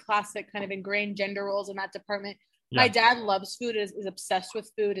very classic kind of ingrained gender roles in that department. Yeah. My dad loves food, is obsessed with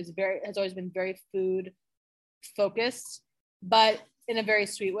food, has always been very food focused, but in a very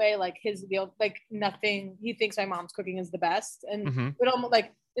sweet way. Like nothing, he thinks my mom's cooking is the best, and but almost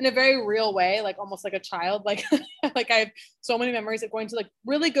like in a very real way, like almost like a child. Like like I have so many memories of going to like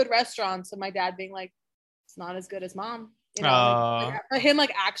really good restaurants and my dad being like, it's not as good as mom. You know, like him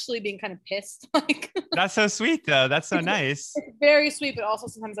like actually being kind of pissed. Like that's so sweet though. That's so nice. It's very sweet, but also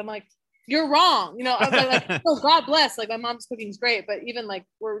sometimes I'm like, you're wrong. You know, I'm like, oh, God bless. Like my mom's cooking is great, but even like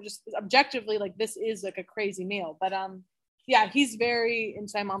we're just objectively like this is like a crazy meal. But yeah, he's very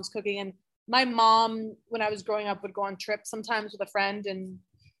into my mom's cooking. And my mom, when I was growing up, would go on trips sometimes with a friend, and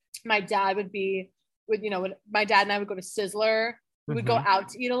my dad my dad and I would go to Sizzler. We would go out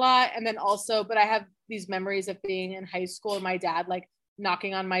to eat a lot. And then also, but I have these memories of being in high school and my dad like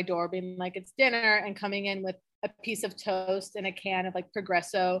knocking on my door being like, it's dinner, and coming in with a piece of toast and a can of like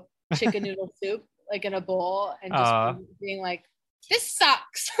Progresso chicken noodle soup like in a bowl, and just being like, this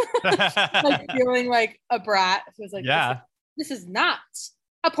sucks. Like feeling like a brat. It was like, this is not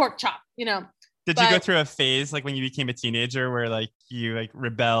a pork chop, you know. Did you go through a phase like when you became a teenager where like you like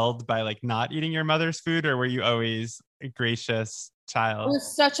rebelled by like not eating your mother's food, or were you always a gracious child? It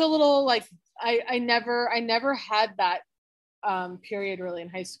was such a little like I never had that period really in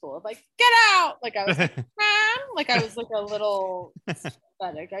high school of like, get out. Like I was like, like I was like a little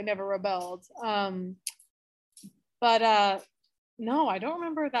pathetic. I never rebelled. But no, I don't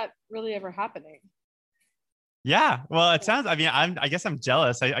remember that really ever happening. Yeah, well, it sounds, I mean, I guess I'm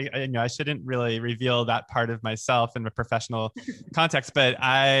jealous. I you know, I shouldn't really reveal that part of myself in a professional context, but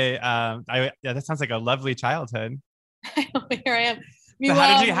yeah, that sounds like a lovely childhood. Here I am. So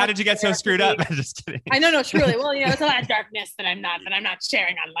how did you get so screwed up? I'm just kidding. I know, no, truly. Well, you know, it's a lot of darkness that I'm not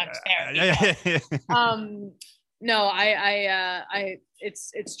sharing on lunch there. No,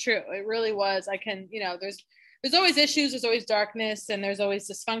 it's true. It really was. I can, you know, there's always issues, there's always darkness, and there's always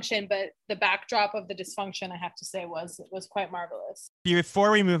dysfunction, but the backdrop of the dysfunction, I have to say, was quite marvelous.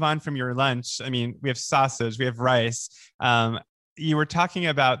 Before we move on from your lunch, I mean, we have sausage, we have rice. You were talking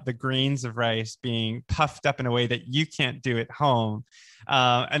about the grains of rice being puffed up in a way that you can't do at home.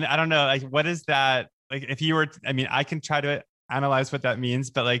 And I don't know, like, what is that? Like, if you were, I mean, I can try to analyze what that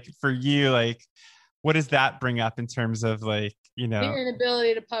means, but like for you, like, what does that bring up in terms of like, you know, the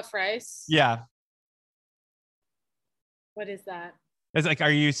inability to puff rice? Yeah. What is that? It's like,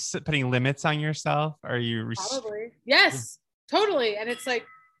 are you putting limits on yourself? Are you probably? Yes, totally. And it's like,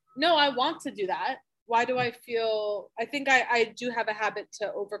 no, I want to do that. Why do I feel? I think I do have a habit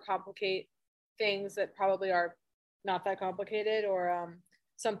to overcomplicate things that probably are not that complicated, or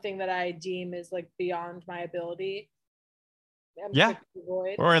something that I deem is like beyond my ability. Yeah.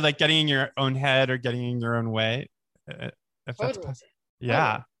 Or like getting in your own head or getting in your own way. If that's possible.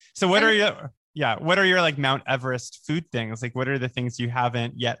 Yeah. Totally. So what are your like Mount Everest food things? Like, what are the things you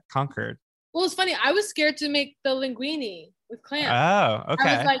haven't yet conquered? Well, it's funny. I was scared to make the linguine with clams. Oh, okay.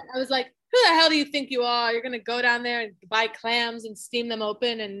 I was like, who the hell do you think you are? You're going to go down there and buy clams and steam them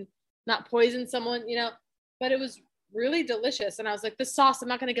open and not poison someone, you know? But it was really delicious. And I was like, the sauce, I'm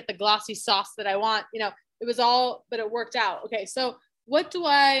not going to get the glossy sauce that I want. You know, it was all, but it worked out. Okay. So what do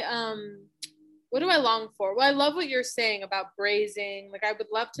I long for? Well, I love what you're saying about braising. Like I would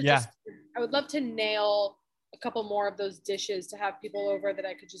love to I would love to nail a couple more of those dishes to have people over that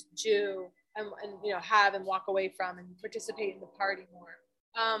I could just do and you know, have and walk away from and participate in the party more.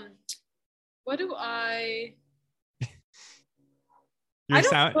 What do I? Your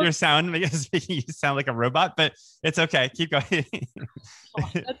sound is making you sound like a robot, but it's okay. Keep going. Oh,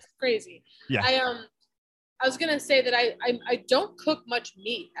 that's crazy. Yeah. I was gonna say that I don't cook much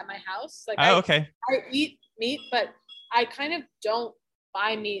meat at my house. Like okay. I eat meat, but I kind of don't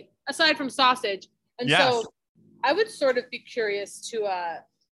buy meat aside from sausage. And so I would sort of be curious to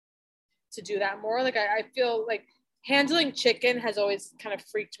do that more. Like I feel like handling chicken has always kind of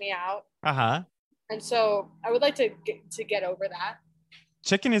freaked me out. Uh-huh. And so I would like to get over that.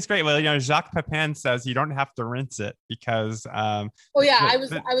 Chicken is great. Well, Jacques Pepin says you don't have to rinse it because oh yeah, I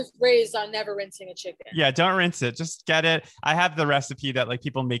was raised on never rinsing a chicken. Yeah, don't rinse it. Just get it. I have the recipe that like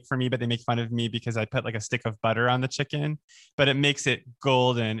people make for me, but they make fun of me because I put like a stick of butter on the chicken, but it makes it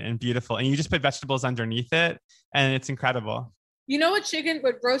golden and beautiful. And you just put vegetables underneath it and it's incredible. You know what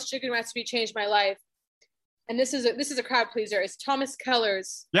roast chicken recipe changed my life? And this is a crowd pleaser. It's Thomas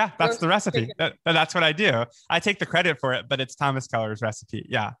Keller's. Yeah, that's the recipe. That's what I do. I take the credit for it, but it's Thomas Keller's recipe.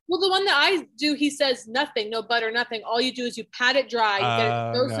 Yeah. Well, the one that I do, he says nothing, no butter, nothing. All you do is you pat it dry.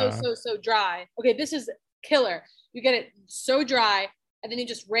 You get it so dry. Okay, this is killer. You get it so dry, and then you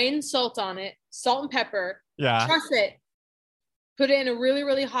just rain salt on it, salt and pepper. Yeah. Truss it. Put it in a really,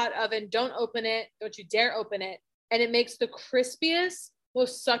 really hot oven. Don't open it. Don't you dare open it. And it makes the crispiest,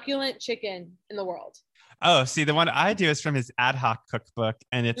 most succulent chicken in the world. Oh, see, the one I do is from his ad hoc cookbook.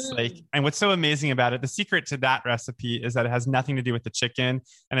 And it's like, and what's so amazing about it, the secret to that recipe is that it has nothing to do with the chicken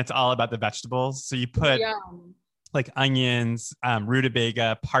and it's all about the vegetables. So you put like onions,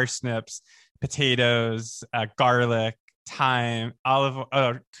 rutabaga, parsnips, potatoes, garlic, thyme,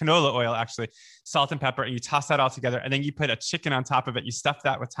 canola oil, actually, salt and pepper, and you toss that all together. And then you put a chicken on top of it. You stuff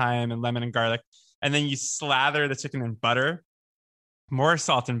that with thyme and lemon and garlic. And then you slather the chicken in butter, more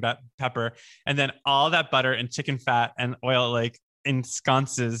salt and pepper, and then all that butter and chicken fat and oil like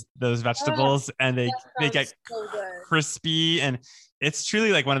ensconces those vegetables and they get so crispy. And it's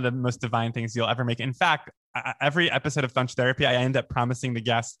truly like one of the most divine things you'll ever make. In fact, every episode of Thunch Therapy, I end up promising the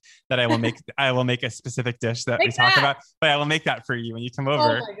guest that I will make a specific dish that we talk about, but I will make that for you when you come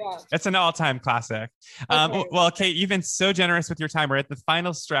over. Oh my God. It's an all-time classic. Okay. Well, Kate, you've been so generous with your time. We're at the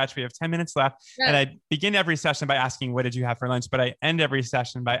final stretch. We have 10 minutes left. Yeah. And I begin every session by asking, what did you have for lunch? But I end every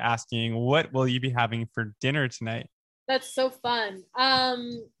session by asking, what will you be having for dinner tonight? That's so fun.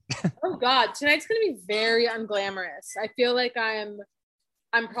 Oh God, tonight's going to be very unglamorous. I feel like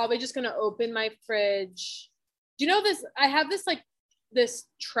I'm probably just going to open my fridge. Do you know this? I have this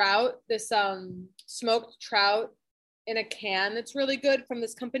trout, this smoked trout in a can that's really good from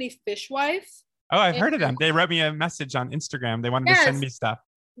this company, Fishwife. Oh, I've heard of them. They wrote me a message on Instagram. They wanted to send me stuff.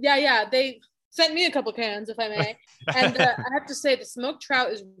 Yeah. They sent me a couple cans, if I may. And I have to say, the smoked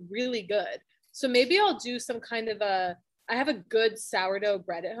trout is really good. So maybe I'll do some kind of I have a good sourdough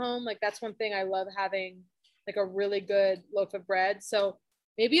bread at home. Like that's one thing I love, having like a really good loaf of bread. So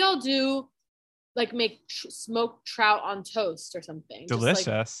maybe I'll do like make smoked trout on toast or something.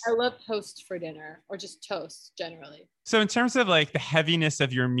 Delicious. I love toast for dinner, or just toast generally. So in terms of like the heaviness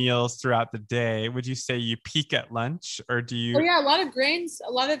of your meals throughout the day, would you say you peak at lunch, or do you? Oh yeah, a lot of grains.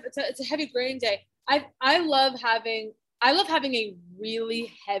 It's a heavy grain day. I love having a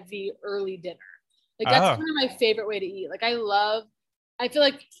really heavy early dinner. Like that's one of my favorite way to eat. Like I feel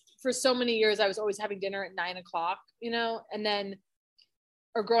like for so many years I was always having dinner at 9:00, and then,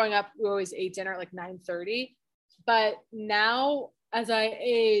 or growing up, we always ate dinner at like 9:30. But now as I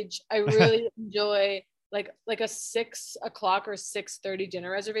age, I really enjoy like a 6:00 or 6:30 dinner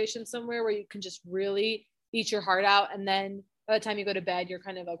reservation somewhere where you can just really eat your heart out. And then by the time you go to bed, you're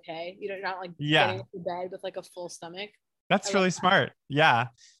kind of okay. You're not like getting to bed with like a full stomach. That's really smart. Yeah.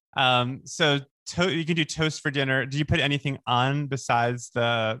 So you can do toast for dinner. Do you put anything on besides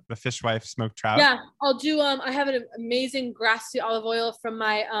the Fishwife smoked trout? Yeah, I'll do. I have an amazing grassy olive oil from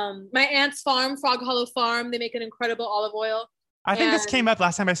my aunt's farm, Frog Hollow Farm. They make an incredible olive oil. I think this came up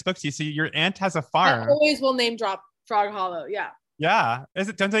last time I spoke to you. So your aunt has a farm. I always will name drop Frog Hollow. Yeah. Yeah.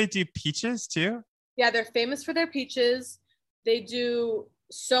 Don't they do peaches too? Yeah, they're famous for their peaches. They do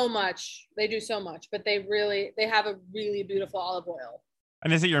so much, but they have a really beautiful olive oil.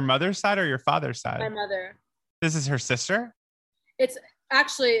 And is it your mother's side or your father's side? My mother. This is her sister? It's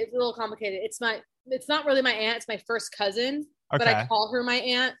a little complicated. It's not really my aunt. It's my first cousin, but I call her my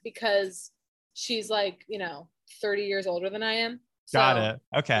aunt because she's like, 30 years older than I am. Got it.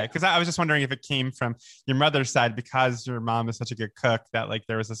 Okay. Because I was just wondering if it came from your mother's side because your mom is such a good cook that like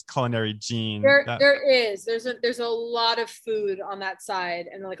there was this culinary gene. There is. There's a lot of food on that side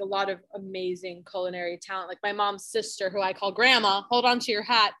and like a lot of amazing culinary talent. Like my mom's sister, who I call Grandma. Hold on to your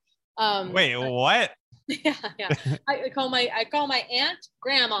hat. Wait, what? Yeah. I call my aunt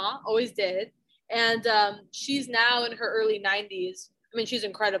Grandma. Always did. And she's now in her early 90s. I mean, she's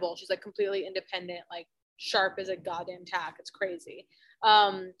incredible. She's like completely independent, like sharp as a goddamn tack. It's crazy.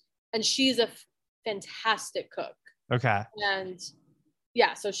 And she's a fantastic cook. Okay. And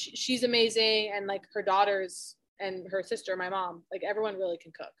yeah, so she's amazing. And like her daughters and her sister, my mom, like everyone really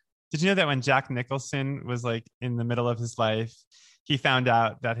can cook. Did you know that when Jack Nicholson was like in the middle of his life, he found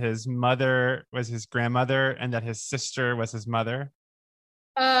out that his mother was his grandmother and that his sister was his mother?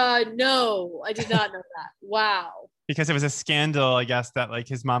 No, I did not know that. Wow. Because it was a scandal, I guess, that like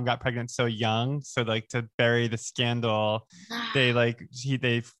his mom got pregnant so young. So like to bury the scandal,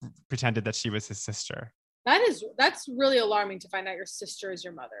 they pretended that she was his sister. That's really alarming to find out your sister is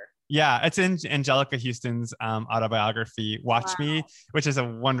your mother. Yeah, it's in Angelica Houston's autobiography, Watch Me, which is a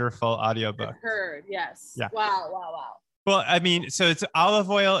wonderful audiobook. I've heard, yes. Yeah. Wow. Well, I mean, so it's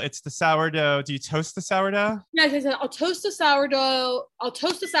olive oil, it's the sourdough. Do you toast the sourdough? Yes, I said I'll toast the sourdough. I'll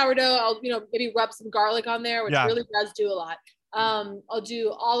maybe rub some garlic on there, which really does do a lot. I'll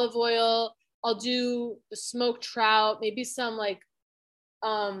do olive oil. I'll do the smoked trout, maybe some like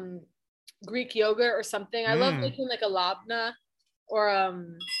Greek yogurt or something. I love making like a labna or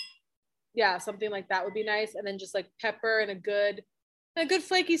something like that would be nice. And then just like pepper and a good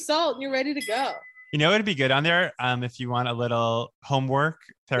flaky salt, and you're ready to go. You know, it'd be good on there if you want a little homework,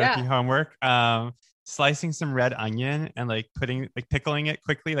 slicing some red onion and like pickling it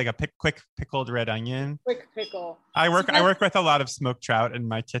quickly, like a quick pickled red onion. Quick pickle. I work with a lot of smoked trout in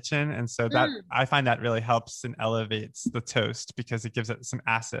my kitchen, and so that I find that really helps and elevates the toast because it gives it some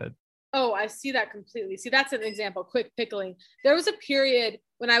acid. Oh, I see that completely. See, that's an example. Quick pickling. There was a period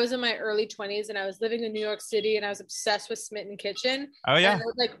when I was in my early 20s and I was living in New York City and I was obsessed with Smitten Kitchen. Oh yeah.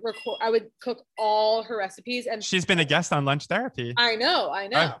 I would cook all her recipes, and she's been a guest on Lunch Therapy. I know.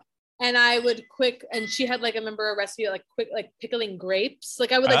 Oh. And I would and she had like, I remember a recipe like quick, like pickling grapes.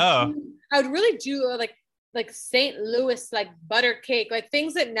 Like I would I would really do like St. Louis, like butter cake, like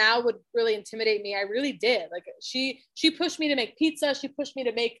things that now would really intimidate me. I really did. Like she pushed me to make pizza. She pushed me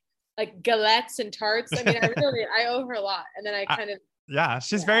to make like galettes and tarts. I mean, I owe her a lot. And then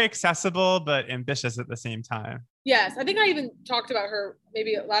she's very accessible, but ambitious at the same time. Yes. I think I even talked about her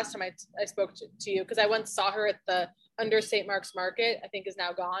maybe last time I spoke to you, because I once saw her at the under St. Mark's Market, I think is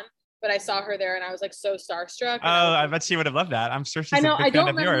now gone, but I saw her there and I was like so starstruck. I bet she would have loved that. I'm sure she's a big fan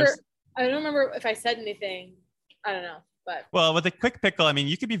of yours. I don't remember if I said anything. I don't know. But well, with a quick pickle, I mean,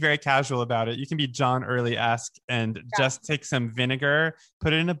 you could be very casual about it. You can be John Early-esque and just take some vinegar,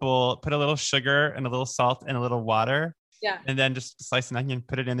 put it in a bowl, put a little sugar and a little salt and a little water. Yeah. And then just slice an onion,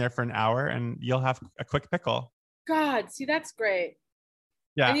 put it in there for an hour, and you'll have a quick pickle. God, see, that's great.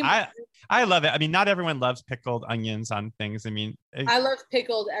 Yeah, I love it. I mean, not everyone loves pickled onions on things. I mean, I love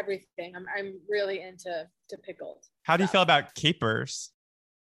pickled everything. I'm really into pickled. How do you feel about capers?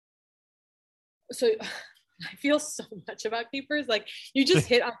 So I feel so much about capers. Like you just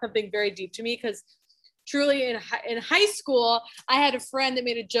hit on something very deep to me, because truly in high school, I had a friend that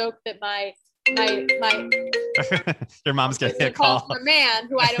made a joke that my your mom's getting a call from a man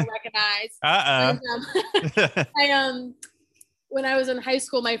who I don't recognize. When I was in high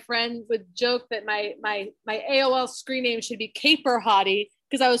school, my friend would joke that my AOL screen name should be Caper Hottie,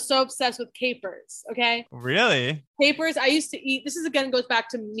 because I was so obsessed with capers. Okay. Really? Capers. I used to eat. This is again goes back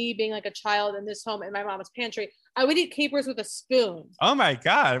to me being like a child in this home in my mom's pantry. I would eat capers with a spoon. Oh my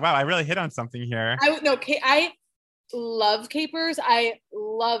God! Wow, I really hit on something here. I love capers. I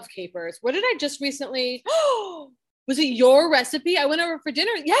love capers. What did I just recently? Was it your recipe? I went over for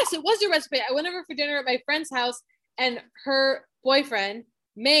dinner. Yes, it was your recipe. I went over for dinner at my friend's house, and her boyfriend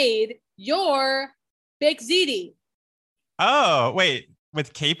made your baked ziti. Oh wait.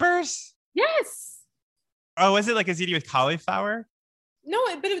 With capers? Yes. Oh, was it like a ziti with cauliflower? No,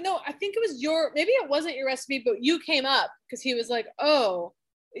 I think it was maybe it wasn't your recipe, but you came up because he was like, oh,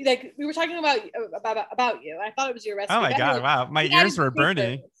 like we were talking about you. I thought it was your recipe. Oh my God, anyway, wow. My ears were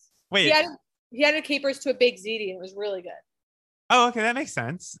burning. Wait. He added capers to a baked ziti and it was really good. Oh, okay. That makes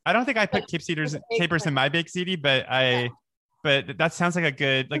sense. I don't think I put capers in my baked ziti, but that sounds like a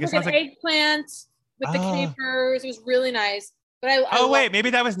good, like it sounds like eggplant with the capers. It was really nice. But maybe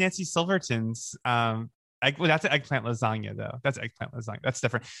that was Nancy Silverton's. That's eggplant lasagna though. That's eggplant lasagna. That's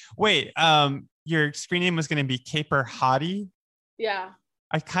different. Wait, your screen name was going to be Caper Hottie. Yeah.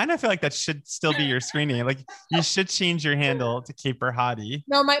 I kind of feel like that should still be your screen name. Like you should change your handle to Caper Hottie.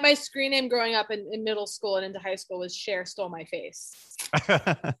 No, my screen name growing up in middle school and into high school was Cher Stole My Face.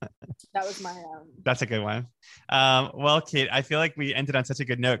 That was my That's a good one. Well, Kate, I feel like we ended on such a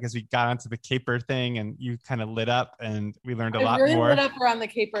good note because we got onto the caper thing and you kind of lit up and we learned a lot more. I really lit up around the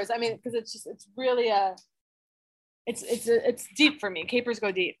capers. I mean, because it's really it's deep for me. Capers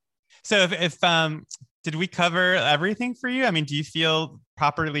go deep. So if did we cover everything for you? I mean, do you feel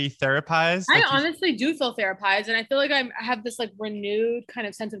properly therapized? I honestly do feel therapized. And I feel like I have this like renewed kind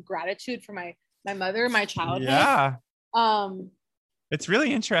of sense of gratitude for my mother, my childhood. Yeah. It's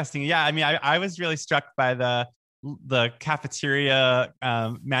really interesting. Yeah. I mean, I was really struck by the the cafeteria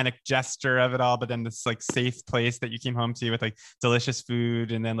manic gesture of it all, but then this like safe place that you came home to with like delicious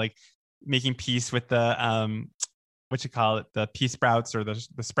food, and then like making peace with the what you call it, the pea sprouts or the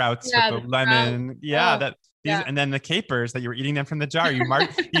sprouts with the lemon. And then the capers that you were eating them from the jar. You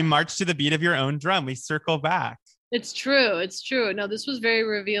march to the beat of your own drum. We circle back. It's true. No, this was very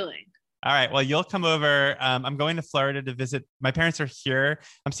revealing. All right. Well, you'll come over. I'm going to Florida to visit. My parents are here.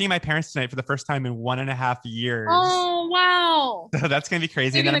 I'm seeing my parents tonight for the first time in 1.5 years. Oh, wow. So that's going to be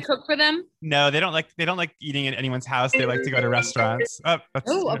crazy. Are you going to cook for them? No, they don't like eating at anyone's house. They like to go to restaurants.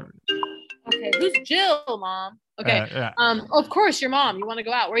 Okay. Who's Jill, Mom? Okay. Of course, your mom. You want to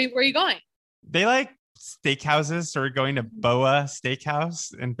go out. Where are you going? They like steakhouses, so we're going to Boa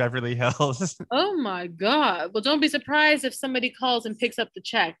Steakhouse in Beverly Hills. Oh my God. Well, don't be surprised if somebody calls and picks up the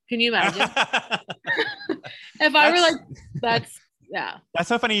check. Can you imagine? If I were like, that's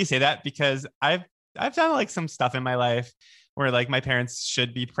so funny you say that, because I've done like some stuff in my life where like my parents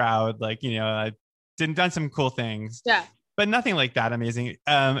should be proud, like, you know, I've done some cool things, but nothing like that amazing.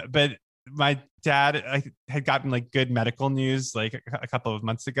 But my dad had gotten like good medical news like a couple of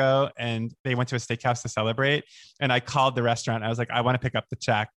months ago, and they went to a steakhouse to celebrate. And I called the restaurant. I was like, I want to pick up the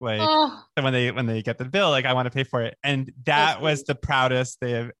check. Like when they get the bill, like I want to pay for it. And that was the proudest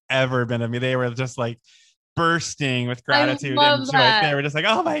they have ever been of me. They were just like bursting with gratitude and joy. They were just like,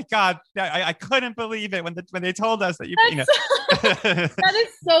 oh my God, I couldn't believe it when they told us that you know. That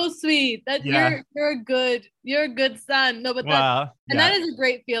is so sweet. That you're a good son. No, but that is a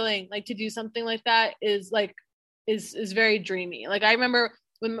great feeling. Like to do something like that is very dreamy. Like I remember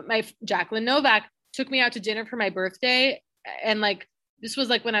when my Jacqueline Novak took me out to dinner for my birthday, and like this was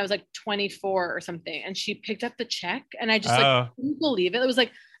like when I was like 24 or something, and she picked up the check, and I just like couldn't believe it. It was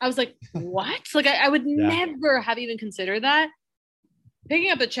like I was like, what? Like I would never have even considered that.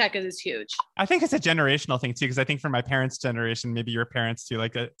 Picking up a check is huge. I think it's a generational thing too, because I think for my parents' generation, maybe your parents too,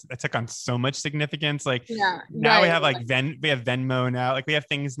 like it took on so much significance. Like now we have like we have Venmo now. Like we have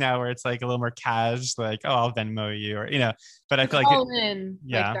things now where it's like a little more cash, like, oh, I'll Venmo you, or, you know, but I feel like like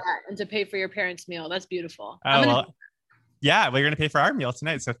that, and to pay for your parents' meal. That's beautiful. Yeah, well, you're going to pay for our meal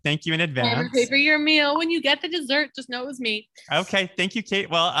tonight. So thank you in advance. I'm going to pay for your meal. When you get the dessert, just know it was me. Okay. Thank you, Kate.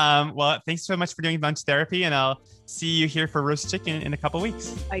 Well, thanks so much for doing lunch therapy, and I'll see you here for roast chicken in a couple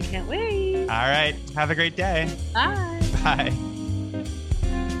weeks. I can't wait. All right. Have a great day. Bye. Bye.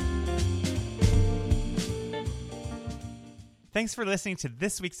 Thanks for listening to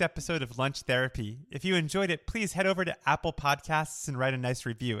this week's episode of Lunch Therapy. If you enjoyed it, please head over to Apple Podcasts and write a nice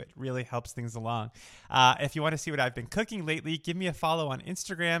review. It really helps things along. If you want to see what I've been cooking lately, give me a follow on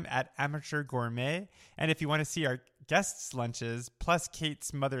Instagram at Amateur Gourmet. And if you want to see our guests' lunches, plus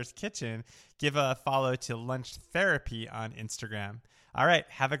Kate's mother's kitchen, give a follow to Lunch Therapy on Instagram. All right,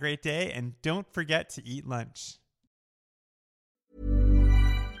 have a great day, and don't forget to eat lunch.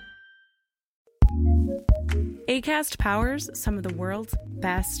 Acast powers some of the world's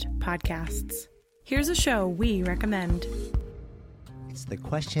best podcasts. Here's a show we recommend. It's the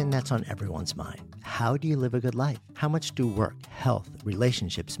question that's on everyone's mind. How do you live a good life? How much do work, health,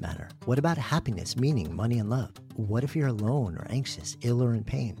 relationships matter? What about happiness, meaning, money, and love? What if you're alone or anxious, ill, or in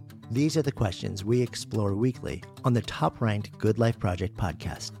pain? These are the questions we explore weekly on the top-ranked Good Life Project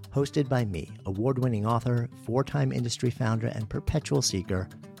podcast, hosted by me, award-winning author, 4-time industry founder, and perpetual seeker,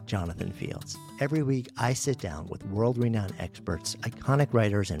 Jonathan Fields. Every week, I sit down with world-renowned experts, iconic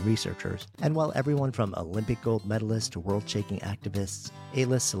writers, and researchers, and while everyone from Olympic gold medalists to world-shaking activists,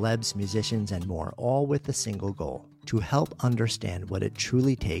 A-list celebs, musicians, and more, all with the single goal: to help understand what it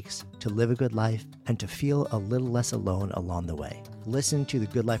truly takes to live a good life and to feel a little less alone along the way. Listen to the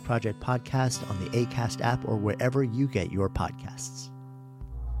Good Life Project podcast on the Acast app or wherever you get your podcasts.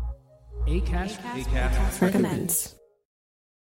 Acast recommends.